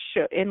doing,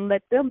 and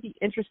let them be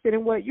interested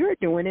in what you're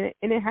doing.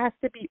 And it has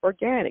to be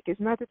organic. It's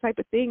not the type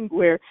of thing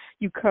where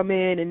you come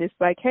in and it's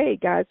like, hey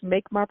guys,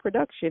 make my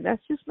production.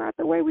 That's just not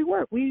the way we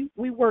work. We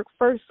work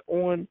first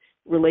on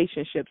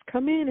relationships.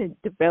 Come in and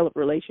develop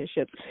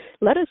relationships.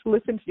 Let us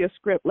listen to your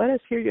script. Let us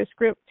hear your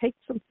script. Take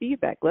some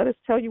feedback. Let us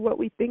tell you what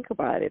we think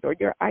about it or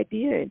your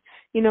idea.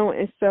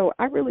 And so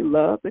I really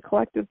love the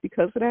collective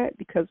because of that,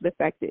 because of the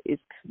fact that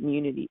it's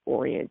community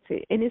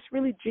oriented and it's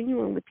really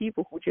genuine with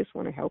people who just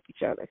want to help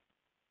each other.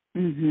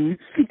 Mhm.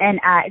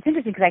 And it's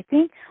interesting because I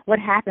think what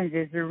happens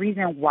is the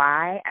reason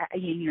why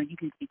you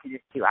can speak to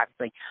this too,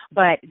 obviously,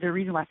 but the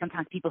reason why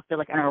sometimes people feel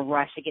like in a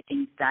rush to get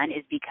things done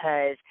is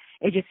because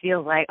it just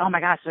feels like, oh my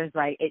gosh, there's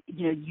like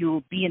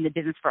you'll be in the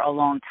business for a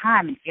long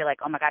time and feel like,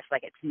 oh my gosh,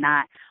 like it's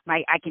not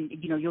my I can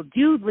you'll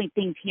do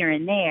things here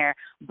and there,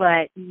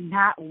 but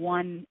not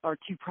one or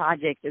two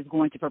projects is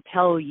going to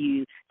propel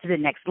you to the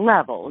next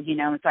level,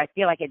 and so I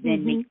feel like it then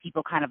Mhm. makes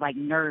people kind of like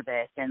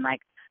nervous and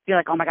like feel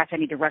like, oh my gosh, I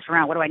need to rush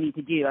around. What do I need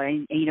to do?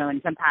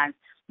 And sometimes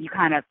you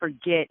kind of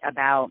forget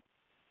about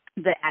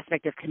the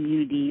aspect of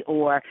community,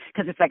 or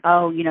because it's like,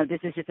 oh,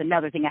 this is just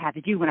another thing I have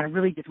to do when I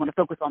really just want to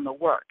focus on the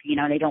work,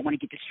 and they don't want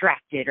to get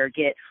distracted or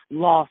get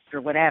lost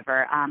or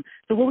whatever.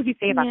 So what would you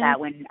say about Yeah. that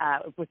when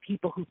with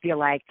people who feel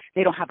like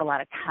they don't have a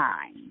lot of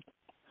time?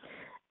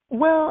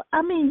 Well,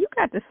 I mean, you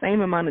got the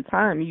same amount of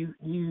time.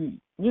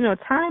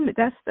 Time.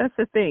 That's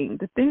the thing.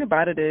 The thing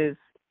about it is,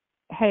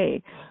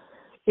 hey,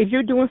 if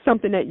you're doing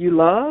something that you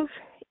love,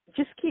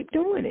 just keep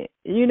doing it.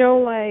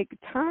 Like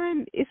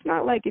time, it's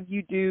not like if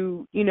you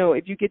do,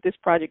 if you get this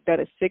project done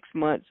in 6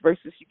 months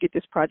versus you get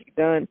this project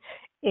done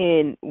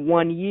in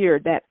 1 year,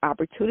 that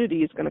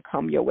opportunity is going to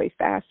come your way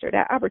faster.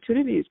 That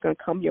opportunity is going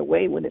to come your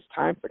way when it's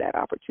time for that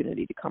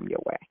opportunity to come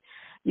your way.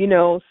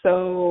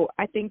 So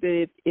I think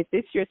that if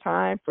it's your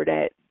time for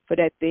that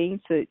thing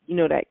to,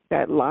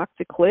 that lock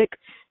to click,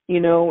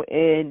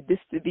 and this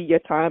to be your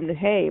time to,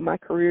 hey, my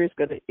career is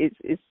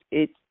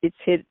it's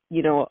hit,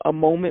 a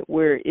moment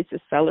where it's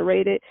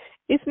accelerated.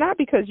 It's not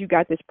because you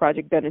got this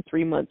project done in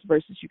 3 months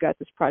versus you got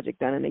this project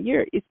done in a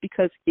year. It's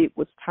because it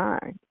was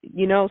time,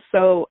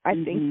 So I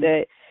think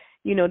that,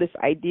 this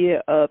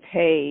idea of,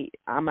 hey,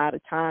 I'm out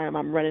of time,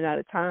 I'm running out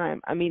of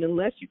time. I mean,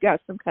 unless you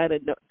got some kind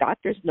of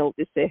doctor's note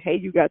that said, hey,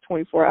 you got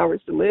 24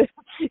 hours to live,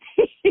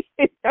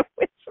 it's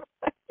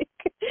like,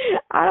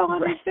 I don't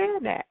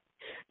understand that.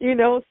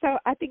 So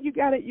I think you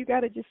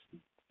gotta just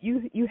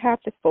you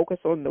have to focus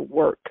on the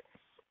work.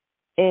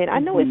 And I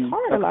know it's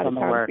hard a lot of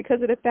times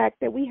because of the fact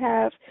that we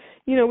have,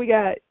 we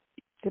got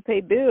to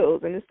pay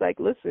bills, and it's like,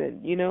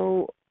 listen,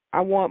 I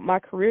want my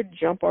career to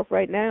jump off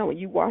right now, and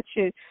you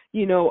watching,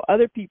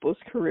 other people's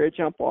career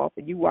jump off,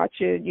 and you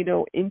watching,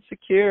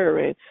 Insecure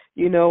and,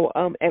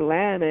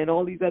 Atlanta and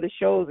all these other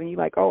shows, and you're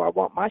like, oh, I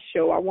want my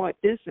show, I want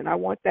this and I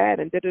want that,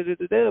 and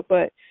da-da-da-da-da,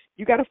 but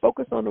you got to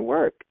focus on the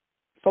work.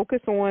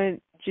 Focus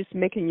on just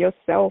making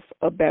yourself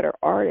a better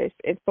artist,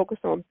 and focus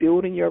on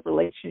building your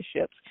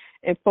relationships,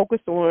 and focus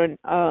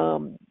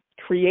on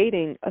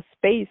creating a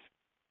space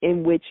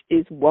in which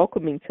is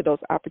welcoming to those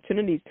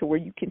opportunities to where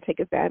you can take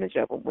advantage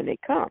of them when they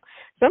come.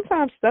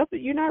 Sometimes stuff that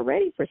you're not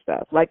ready for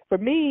stuff. Like for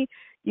me,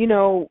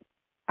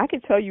 I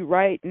can tell you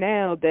right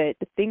now that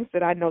the things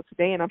that I know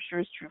today, and I'm sure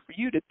it's true for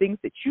you, the things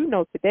that you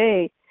know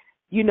today,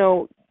 you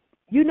know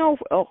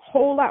a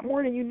whole lot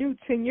more than you knew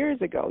 10 years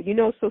ago.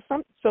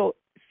 So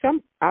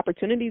some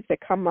opportunities that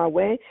come my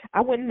way,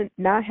 I would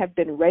not have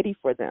been ready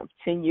for them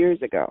 10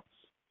 years ago.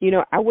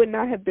 I would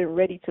not have been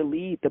ready to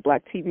lead the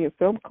Black TV and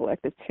Film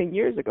Collective 10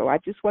 years ago. I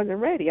just wasn't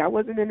ready. I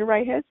wasn't in the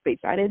right headspace.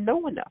 I didn't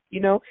know enough,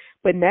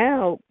 But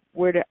now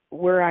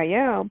where I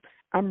am,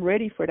 I'm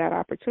ready for that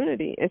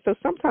opportunity. And so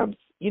sometimes,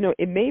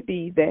 it may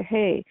be that,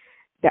 hey,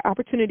 the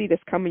opportunity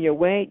that's coming your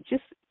way,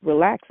 just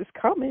relax. It's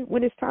coming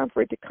when it's time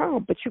for it to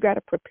come. But you got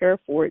to prepare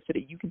for it so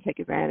that you can take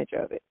advantage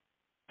of it.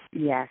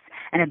 Yes.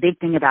 And a big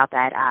thing about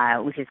that,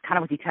 which is kind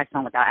of what you touched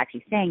on without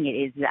actually saying it,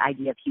 is the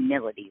idea of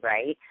humility,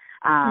 right?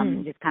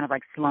 Just kind of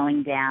like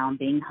slowing down,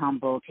 being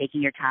humble,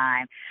 taking your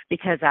time.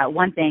 Because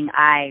one thing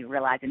I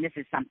realized, and this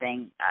is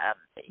something,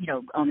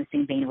 on the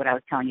same vein of what I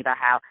was telling you about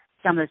how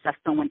some of the stuff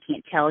someone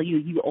can't tell you,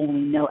 you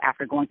only know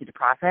after going through the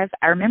process.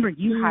 I remember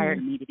you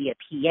hired me to be a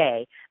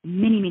PA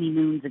many, many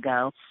moons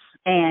ago.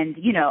 And,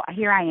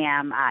 here I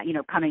am, I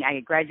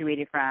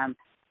graduated from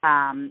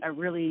a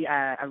really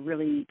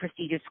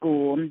prestigious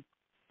school,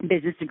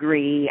 business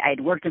degree. I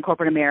had worked in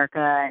corporate America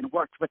and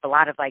worked with a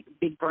lot of like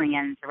big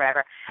brands or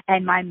whatever.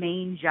 And my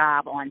main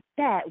job on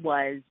set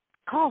was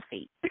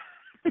coffee.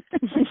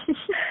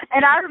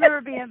 And I remember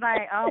being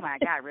like, oh my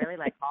God, really?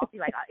 Like coffee?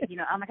 Like,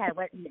 oh my God,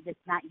 what? It's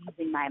not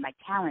using my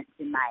talents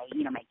and my,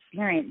 my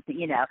experience,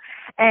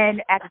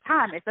 And at the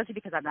time, especially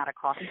because I'm not a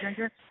coffee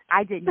drinker,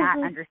 I did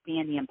not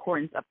understand the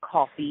importance of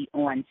coffee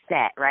on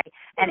set, right?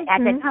 And at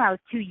that time, I was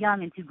too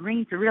young and too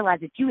green to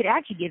realize that you had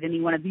actually given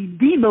me one of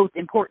the most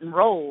important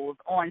roles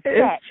on set.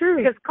 It's true.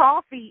 Because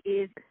coffee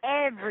is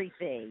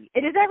everything.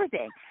 It is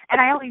everything. And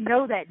I only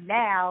know that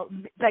now,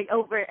 like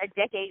over a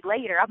decade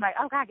later, I'm like,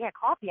 oh God, yeah,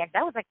 coffee.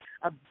 That was like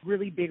a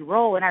really big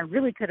role, and I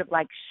really could have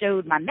like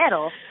showed my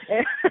mettle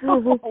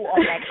on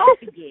that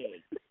coffee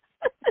gig.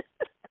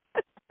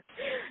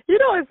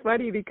 It's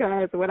funny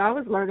because when I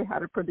was learning how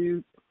to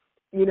produce,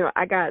 I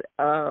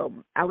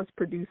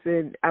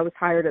was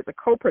hired as a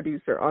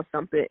co-producer on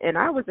something, and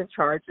I was in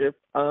charge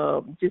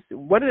of just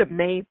one of the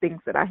main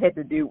things that I had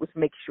to do was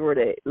make sure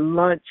that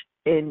lunch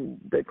and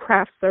the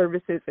craft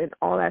services and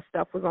all that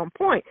stuff was on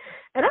point.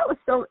 And I was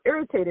so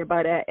irritated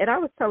by that. And I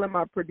was telling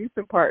my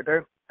producing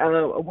partner,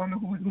 a woman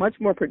who was much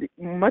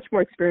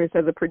more experienced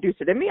as a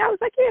producer than me, I was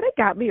like, yeah, they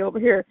got me over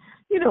here,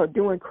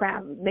 doing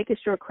craft, making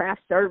sure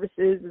craft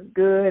services is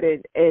good,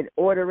 and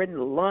ordering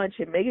the lunch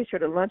and making sure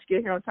the lunch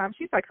get here on time.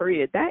 She's like,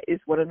 Haria, that is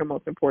one of the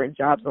most important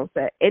jobs on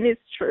set. And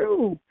it's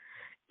true.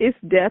 It's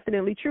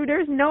definitely true.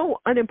 There's no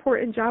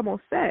unimportant job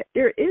on set.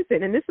 There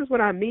isn't. And this is what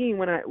I mean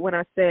when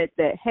I said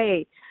that,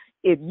 hey,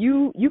 if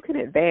you can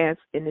advance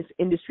in this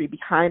industry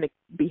behind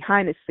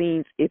the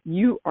scenes, if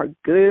you are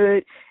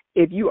good,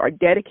 if you are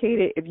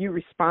dedicated, if you're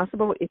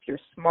responsible, if you're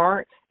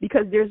smart,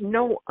 because there's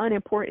no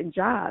unimportant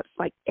jobs.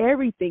 Like,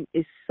 everything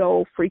is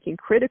so freaking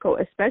critical,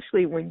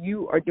 especially when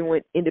you are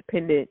doing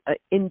independent,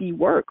 indie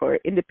work or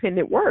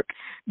independent work,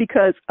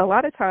 because a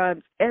lot of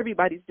times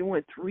everybody's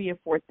doing 3 and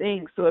 4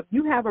 things. So if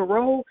you have a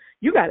role,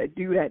 you got to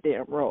do that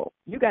damn role.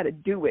 You got to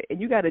do it, and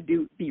you got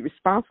to be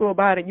responsible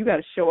about it. And you got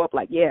to show up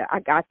like, yeah,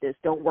 I got this.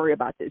 Don't worry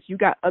about this. You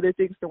got other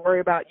things to worry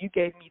about. You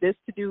gave me this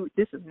to do.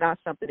 This is not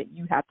something that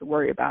you have to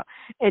worry about.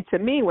 And to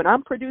me, when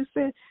I'm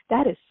producing,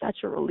 that is such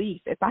a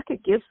relief. If I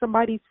could give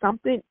somebody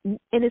something, and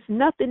it's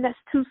nothing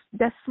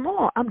that's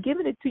small, I'm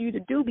giving it to you to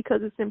do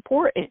because it's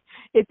important.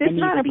 If it's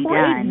not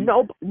important,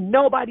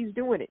 nobody's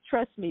doing it.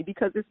 Trust me,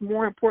 because it's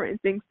more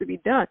important things to be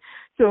done.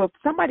 So if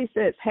somebody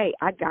says, hey,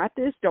 I got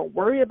this, don't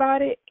worry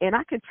about it, and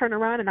I can turn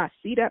around and I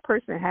see that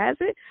person has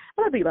it,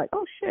 I'm going to be like,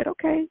 oh, shit,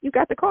 okay, you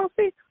got the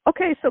coffee?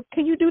 Okay, so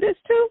can you do this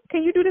too?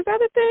 Can you do this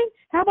other thing?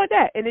 How about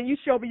that? And then you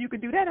show me you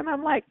can do that, and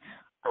I'm like,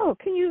 oh,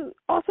 can you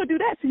also do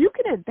that? So you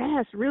can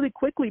advance really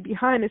quickly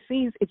behind the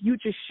scenes if you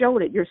just show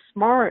that you're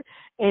smart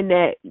and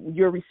that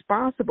you're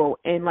responsible,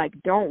 and, like,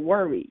 don't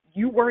worry.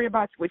 You worry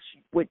about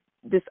what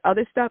this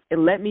other stuff,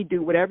 and let me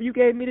do whatever you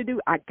gave me to do.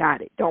 I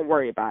got it. Don't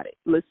worry about it.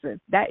 Listen,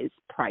 that is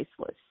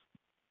priceless.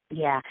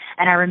 Yeah,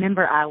 and I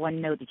remember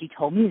one note that you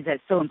told me is that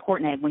it's so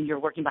important that when you're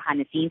working behind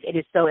the scenes, it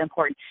is so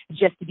important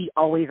just to be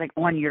always, like,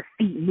 on your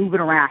feet, moving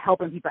around,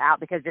 helping people out,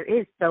 because there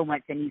is so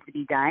much that needs to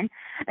be done.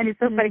 And it's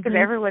so funny because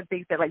everyone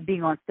thinks that, like,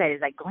 being on set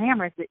is, like,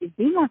 glamorous. But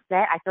being on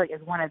set, I feel like,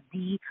 is one of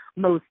the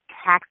most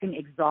taxing,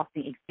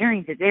 exhausting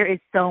experiences. There is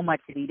so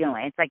much to be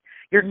doing. It's like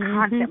you're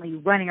constantly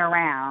running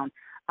around.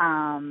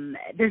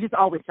 There's just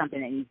always something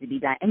that needs to be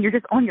done, and you're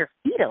just on your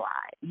feet a lot.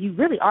 You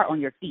really are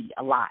on your feet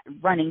a lot,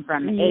 running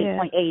from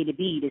point A to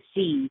B to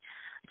C,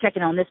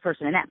 checking on this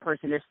person and that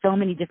person. There's so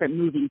many different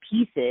moving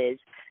pieces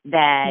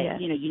that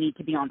you need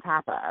to be on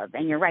top of.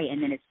 And you're right.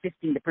 And then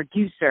assisting the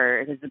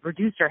producer, because the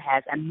producer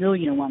has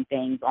 1,000,001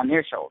 things on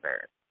their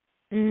shoulders.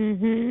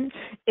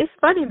 It's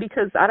funny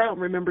because I don't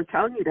remember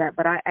telling you that,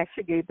 but I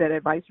actually gave that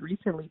advice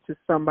recently to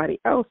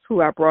somebody else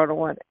who I brought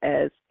on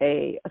as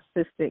a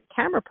assistant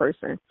camera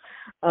person.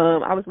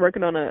 I was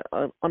working on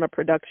a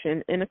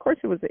production, and of course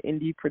it was an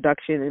indie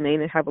production, and they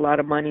didn't have a lot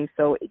of money,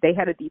 so they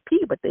had a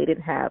DP, but they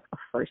didn't have a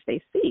first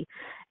AC.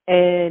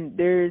 And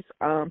there's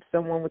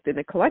someone within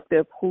the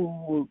collective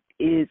who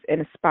is an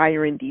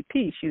aspiring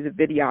DP. She's a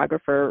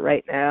videographer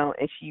right now,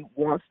 and she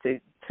wants to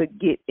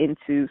get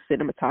into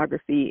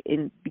cinematography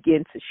and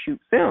begin to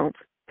shoot films.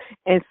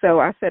 And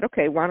so I said,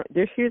 okay,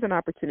 here's an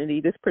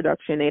opportunity. This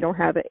production, they don't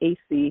have an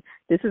AC.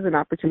 This is an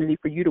opportunity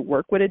for you to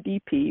work with a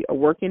DP, a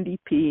working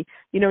DP,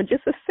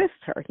 just assist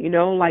her,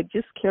 like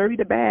just carry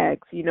the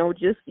bags,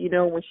 just,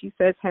 when she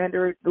says hand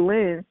her the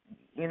lens,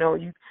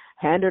 you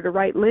hand her the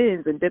right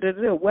lens and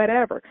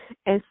whatever.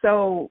 And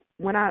so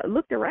when I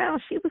looked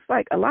around, she was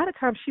like, a lot of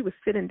times she was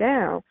sitting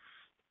down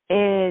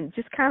and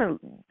just kind of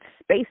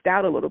spaced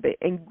out a little bit.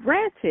 And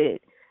granted,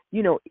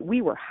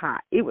 we were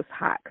hot. It was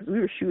hot because we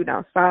were shooting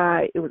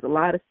outside. It was a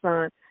lot of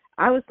sun.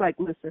 I was like,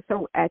 listen,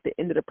 so at the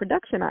end of the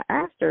production, I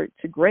asked her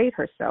to grade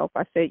herself.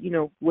 I said,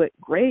 what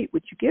grade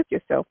would you give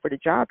yourself for the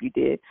job you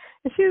did?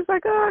 And she was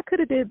like, oh, I could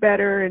have did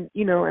better. And,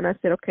 and I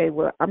said, okay,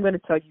 well, I'm going to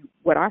tell you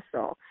what I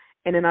saw.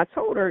 And then I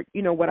told her,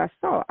 what I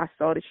saw. I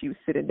saw that she was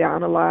sitting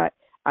down a lot.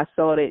 I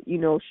saw that,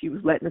 she was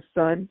letting the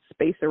sun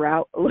space her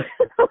out a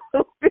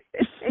little bit.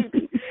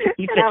 Maybe.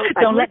 You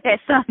said, don't let that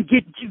sun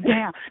get you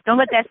down. Don't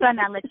let that sun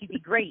not let you be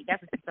great.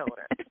 That's what you told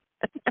her.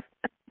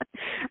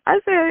 I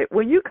said,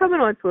 when you're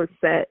coming onto a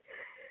set,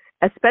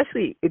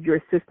 especially if you're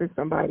assisting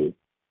somebody,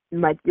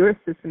 like you're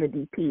assisting a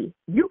DP,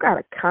 you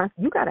gotta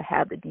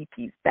have the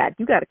DP's back.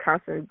 You gotta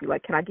constantly be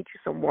like, can I get you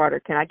some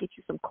water? Can I get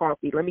you some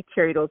coffee? Let me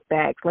carry those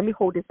bags. Let me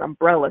hold this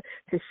umbrella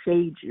to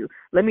shade you.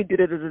 Let me do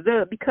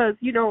because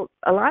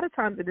a lot of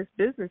times in this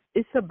business,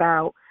 it's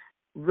about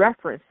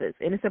references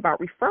and it's about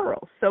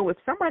referrals. So if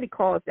somebody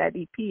calls that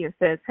DP and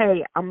says,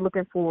 hey, I'm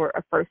looking for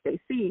a first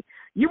AC,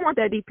 you want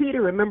that DP to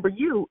remember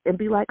you and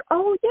be like,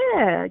 oh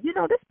yeah,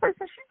 this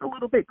person, she's a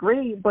little bit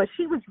green, but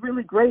she was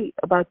really great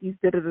about these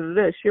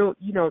she'll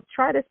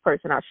try this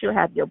person out, she'll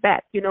have your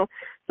back,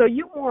 so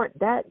you want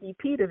that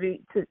DP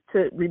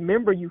to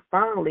remember you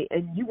fondly,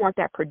 and you want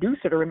that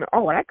producer to remember,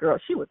 oh, that girl,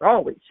 she was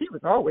always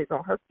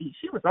on her feet,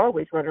 she was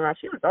always running around,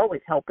 she was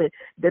always helping,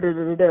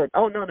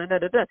 oh no,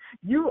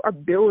 you are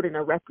building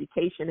a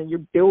reputation and you're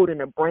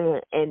building a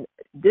brand. And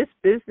this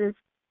business,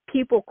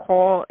 people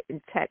call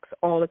and text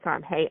all the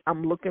time. Hey,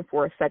 I'm looking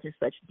for a such and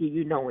such. Do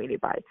you know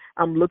anybody?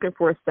 I'm looking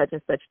for a such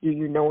and such. Do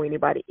you know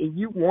anybody? And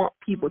you want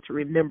people to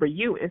remember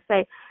you and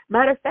say,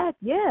 matter of fact,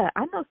 yeah,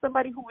 I know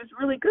somebody who was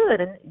really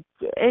good,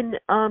 and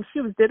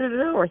she was da da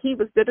da, or he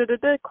was da da da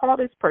da. Call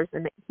this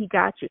person. He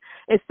got you.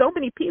 And so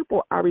many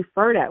people I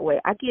refer that way.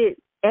 I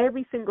get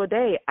every single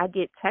day. I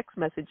get text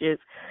messages,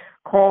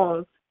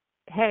 calls.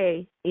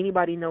 Hey,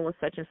 anybody know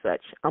such and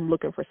such? I'm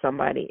looking for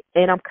somebody.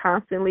 And I'm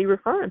constantly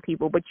referring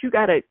people, but you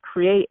got to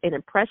create an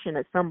impression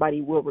that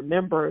somebody will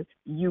remember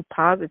you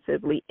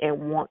positively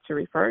and want to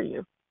refer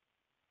you.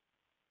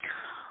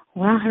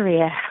 Well,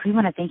 Haria, we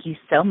want to thank you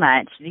so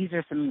much. These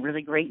are some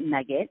really great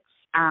nuggets.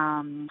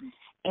 And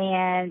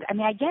I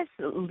mean, I guess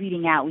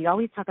leading out, we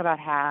always talk about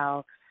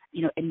how,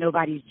 you know,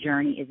 nobody's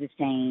journey is the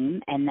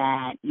same, and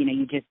that, you know,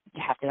 you just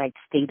have to like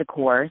stay the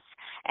course.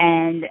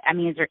 And I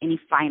mean, is there any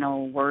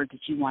final words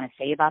that you want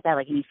to say about that?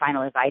 Like any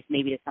final advice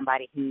maybe to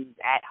somebody who's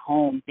at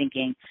home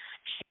thinking,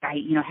 I,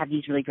 you know, have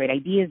these really great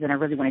ideas and I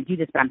really want to do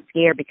this, but I'm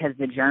scared because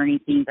the journey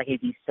seems like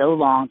it'd be so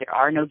long. There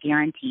are no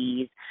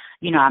guarantees.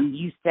 You know, I'm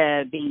used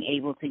to being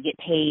able to get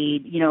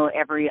paid, you know,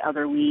 every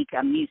other week.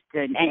 I'm used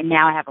to, and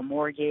now I have a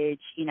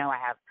mortgage, you know, I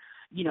have,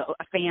 you know,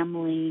 a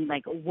family.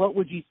 Like, what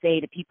would you say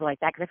to people like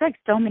that? Because I feel like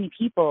so many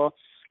people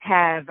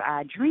have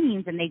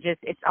dreams, and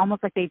it's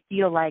almost like they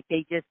feel like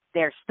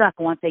they're stuck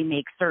once they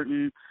make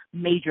certain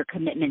major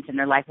commitments in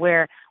their life.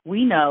 Where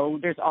we know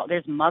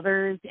there's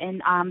mothers in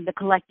the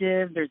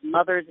collective, there's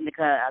mothers in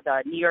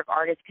the New York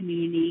artist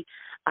community.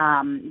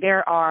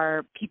 There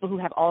are people who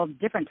have all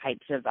different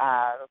types of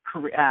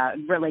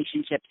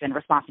relationships and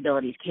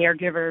responsibilities,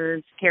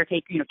 caregivers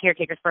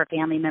for a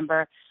family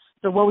member.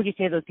 So what would you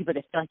say to those people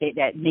that feel like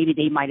that maybe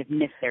they might have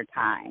missed their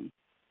time?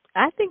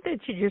 I think that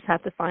you just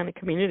have to find a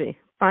community,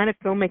 find a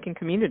filmmaking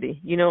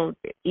community. You know,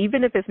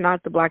 even if it's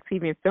not the Black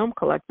TV and Film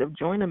Collective,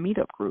 join a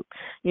meetup group.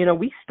 You know,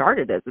 we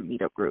started as a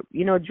meetup group.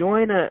 You know,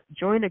 join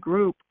a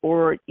group,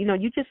 or, you know,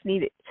 you just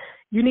need it.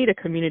 You need a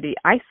community.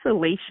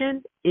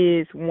 Isolation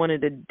is one of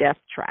the death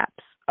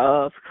traps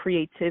of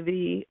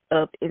creativity,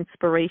 of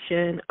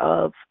inspiration,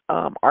 of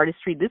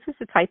artistry. This is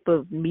the type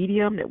of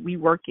medium that we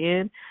work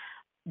in,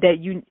 that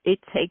it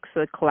takes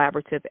a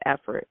collaborative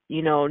effort.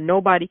 You know,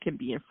 nobody can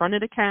be in front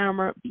of the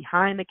camera,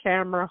 behind the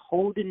camera,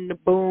 holding the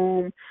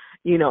boom,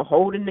 you know,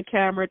 holding the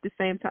camera at the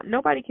same time.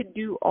 Nobody can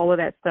do all of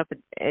that stuff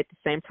at the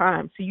same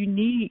time. So you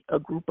need a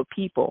group of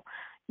people,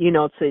 you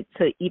know, to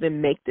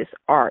even make this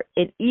art.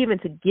 And even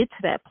to get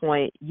to that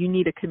point, you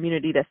need a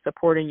community that's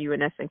supporting you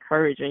and that's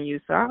encouraging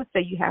you. So I would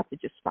say you have to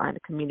just find a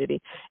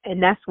community.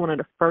 And that's one of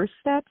the first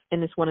steps,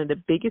 and it's one of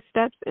the biggest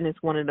steps, and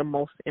it's one of the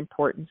most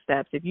important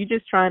steps. If you're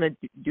just trying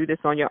to do this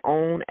on your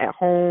own at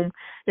home,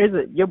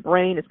 your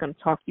brain is going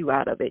to talk you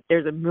out of it.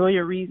 There's a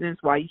million reasons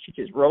why you should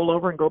just roll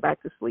over and go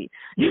back to sleep.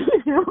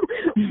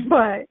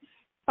 But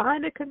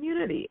find a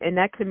community, and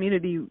that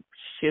community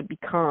should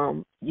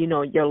become, you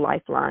know, your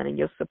lifeline and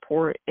your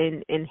support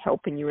in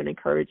helping you and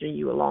encouraging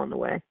you along the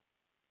way.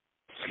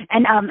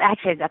 And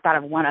actually, I thought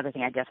of one other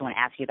thing I just want to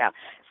ask you about.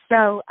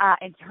 So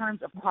in terms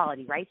of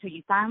quality, right? So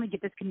you finally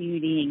get this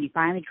community and you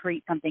finally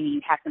create something and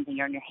you have something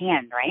in your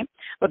hand, right?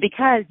 But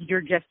because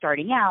you're just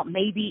starting out,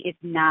 maybe it's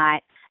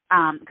not,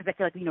 because I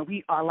feel like, you know,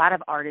 a lot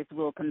of artists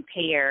will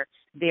compare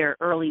their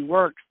early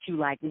works to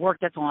like work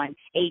that's on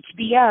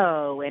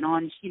HBO and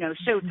on, you know,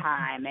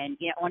 Showtime and,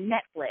 you know, on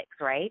Netflix,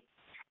 right?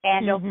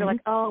 And they'll feel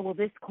like, oh, well,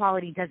 this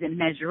quality doesn't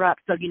measure up,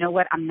 so you know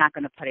what, I'm not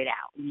going to put it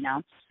out, you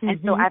know? And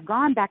so I've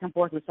gone back and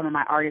forth with some of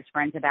my artist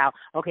friends about,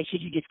 okay, should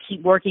you just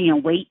keep working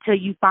and wait till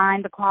you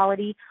find the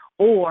quality?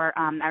 Or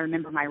I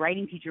remember my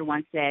writing teacher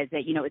once said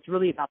that, you know, it's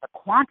really about the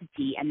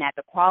quantity, and that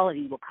the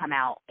quality will come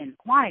out in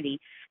quantity.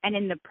 And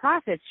in the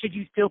process, should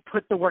you still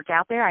put the work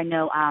out there? I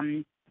know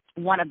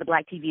one of the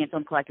Black TV and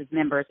Film Collective's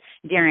members,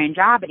 Darian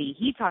Jabadi,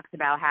 he talks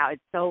about how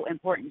it's so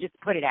important just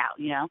put it out,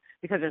 you know,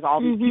 because there's all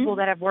these people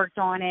that have worked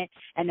on it,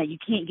 and that you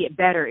can't get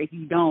better if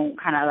you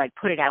don't kind of like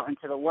put it out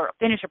into the world,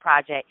 finish a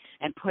project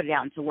and put it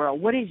out into the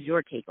world. What is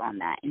your take on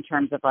that in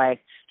terms of like,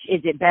 is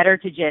it better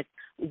to just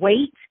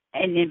wait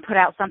and then put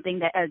out something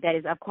that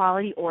is of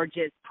quality, or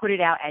just put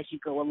it out as you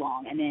go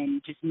along and then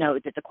just know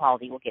that the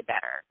quality will get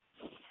better?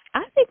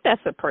 I think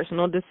that's a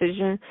personal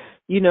decision,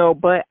 you know,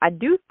 but I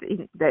do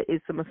think that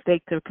it's a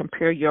mistake to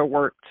compare your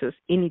work to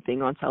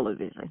anything on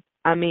television.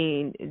 I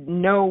mean,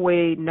 no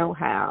way, no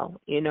how,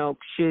 you know,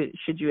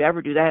 should you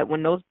ever do that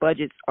when those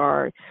budgets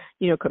are,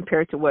 you know,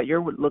 compared to what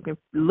you're looking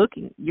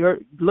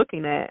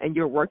at and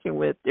you're working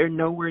with, they're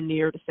nowhere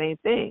near the same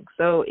thing.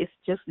 So it's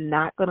just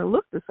not going to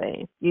look the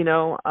same, you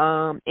know,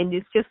 and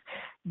it's just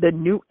the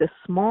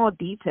small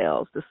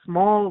details, the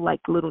small,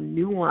 like, little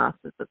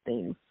nuances of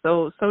things.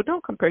 So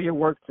don't compare your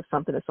work to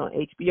something that's on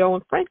HBO.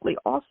 And frankly,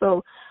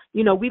 also,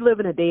 you know, we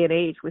live in a day and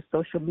age with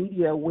social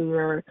media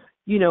where,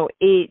 you know,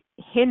 it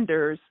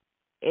hinders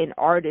an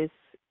artist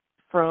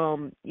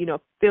from,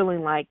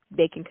 feeling like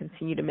they can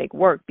continue to make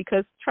work.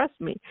 Because trust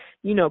me,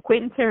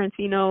 Quentin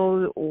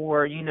Tarantino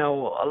or,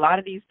 a lot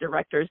of these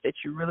directors that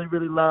you really,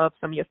 really love,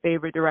 some of your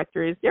favorite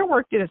directors, their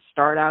work didn't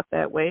start out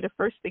that way. The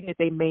first thing that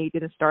they made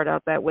didn't start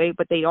out that way,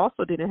 but they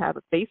also didn't have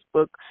a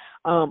Facebook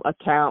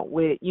account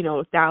with,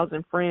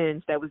 1,000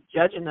 friends that was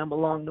judging them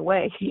along the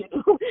way,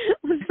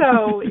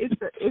 So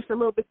it's a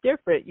little bit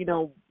different,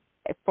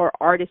 for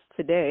artists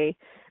today,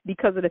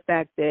 because of the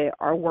fact that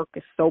our work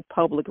is so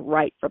public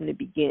right from the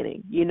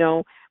beginning,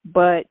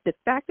 But the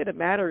fact of the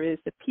matter is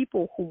the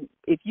people who,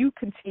 if you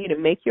continue to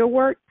make your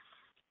work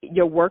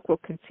will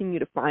continue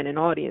to find an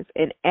audience.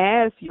 And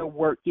as your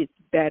work gets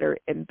better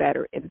and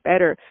better and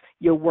better,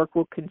 your work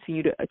will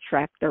continue to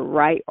attract the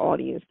right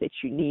audience that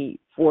you need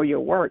for your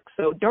work.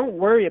 So don't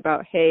worry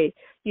about, hey,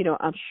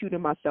 I'm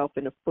shooting myself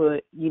in the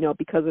foot,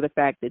 because of the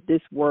fact that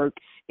this work,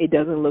 it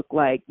doesn't look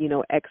like,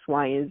 X,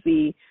 Y, and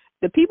Z.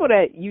 The people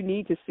that you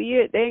need to see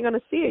it, they ain't going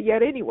to see it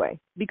yet anyway,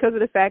 because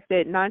of the fact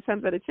that 9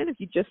 times out of 10, if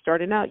you're just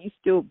starting out, you're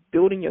still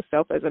building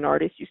yourself as an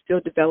artist. You're still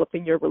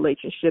developing your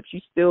relationships.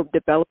 You're still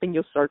developing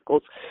your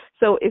circles.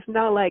 So it's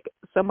not like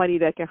somebody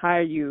that can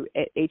hire you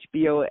at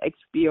HBO,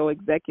 HBO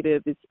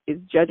executive is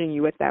judging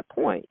you at that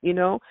point,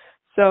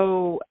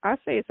 So I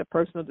say it's a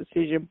personal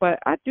decision, but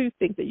I do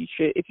think that you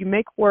should, if you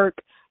make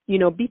work,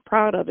 be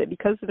proud of it,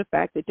 because of the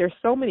fact that there's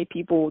so many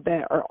people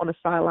that are on the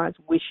sidelines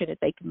wishing that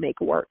they can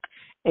make work.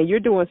 And you're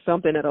doing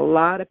something that a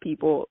lot of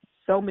people,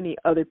 so many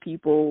other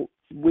people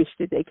wish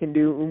that they can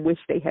do and wish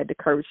they had the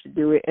courage to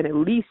do it. And at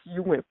least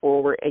you went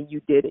forward and you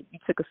did it. You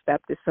took a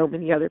step that so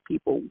many other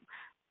people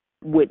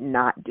would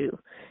not do.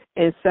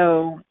 And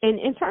so, and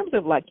in terms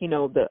of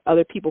the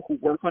other people who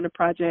work on the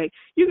project,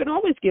 you can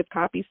always give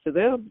copies to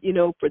them,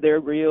 for their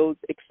reels,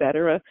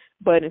 etc.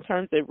 But in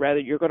terms of whether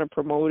you're going to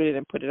promote it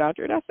and put it out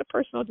there, that's a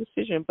personal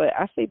decision. But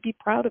I say be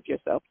proud of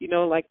yourself.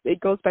 It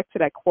goes back to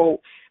that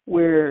quote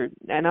where,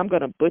 and I'm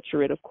going to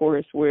butcher it, of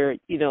course, where,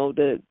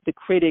 the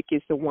critic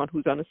is the one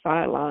who's on the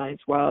sidelines,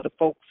 while the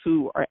folks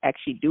who are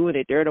actually doing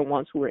it, they're the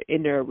ones who are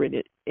in the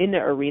arena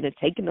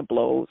taking the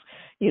blows,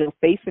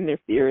 facing their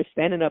fears,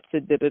 standing up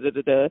to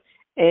da-da-da-da-da.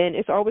 And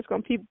it's always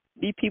going to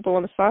be people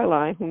on the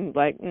sideline who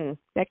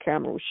that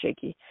camera was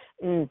shaky.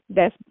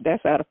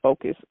 That's out of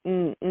focus.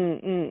 So,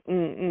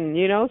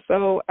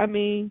 I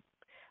mean,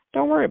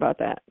 don't worry about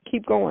that.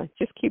 Keep going.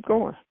 Just keep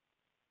going.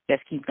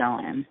 Just keep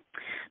going.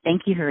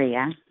 Thank you,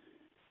 Haria.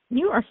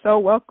 You are so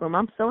welcome.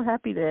 I'm so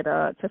happy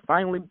that to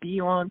finally be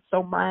on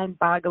so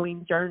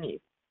mind-boggling journey.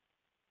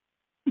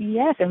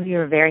 Yes, and we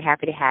were very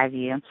happy to have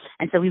you.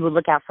 And so we will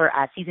look out for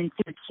season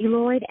 2 of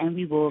Keloid, and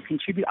we will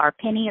contribute our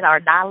pennies, our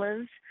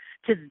dollars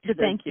to the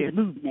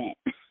movement.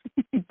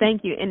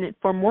 Thank you. And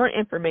for more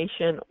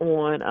information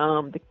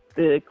on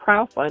the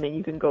crowdfunding,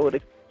 you can go to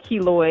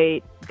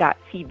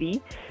Keloid.tv.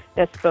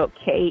 That's spelled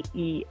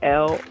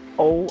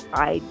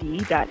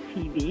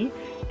KELOID.tv.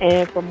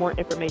 And for more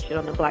information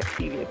on the Black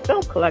TV and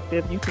Film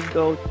Collective, you can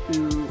go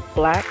to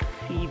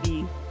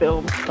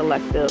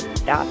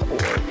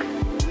blacktvfilmcollective.org.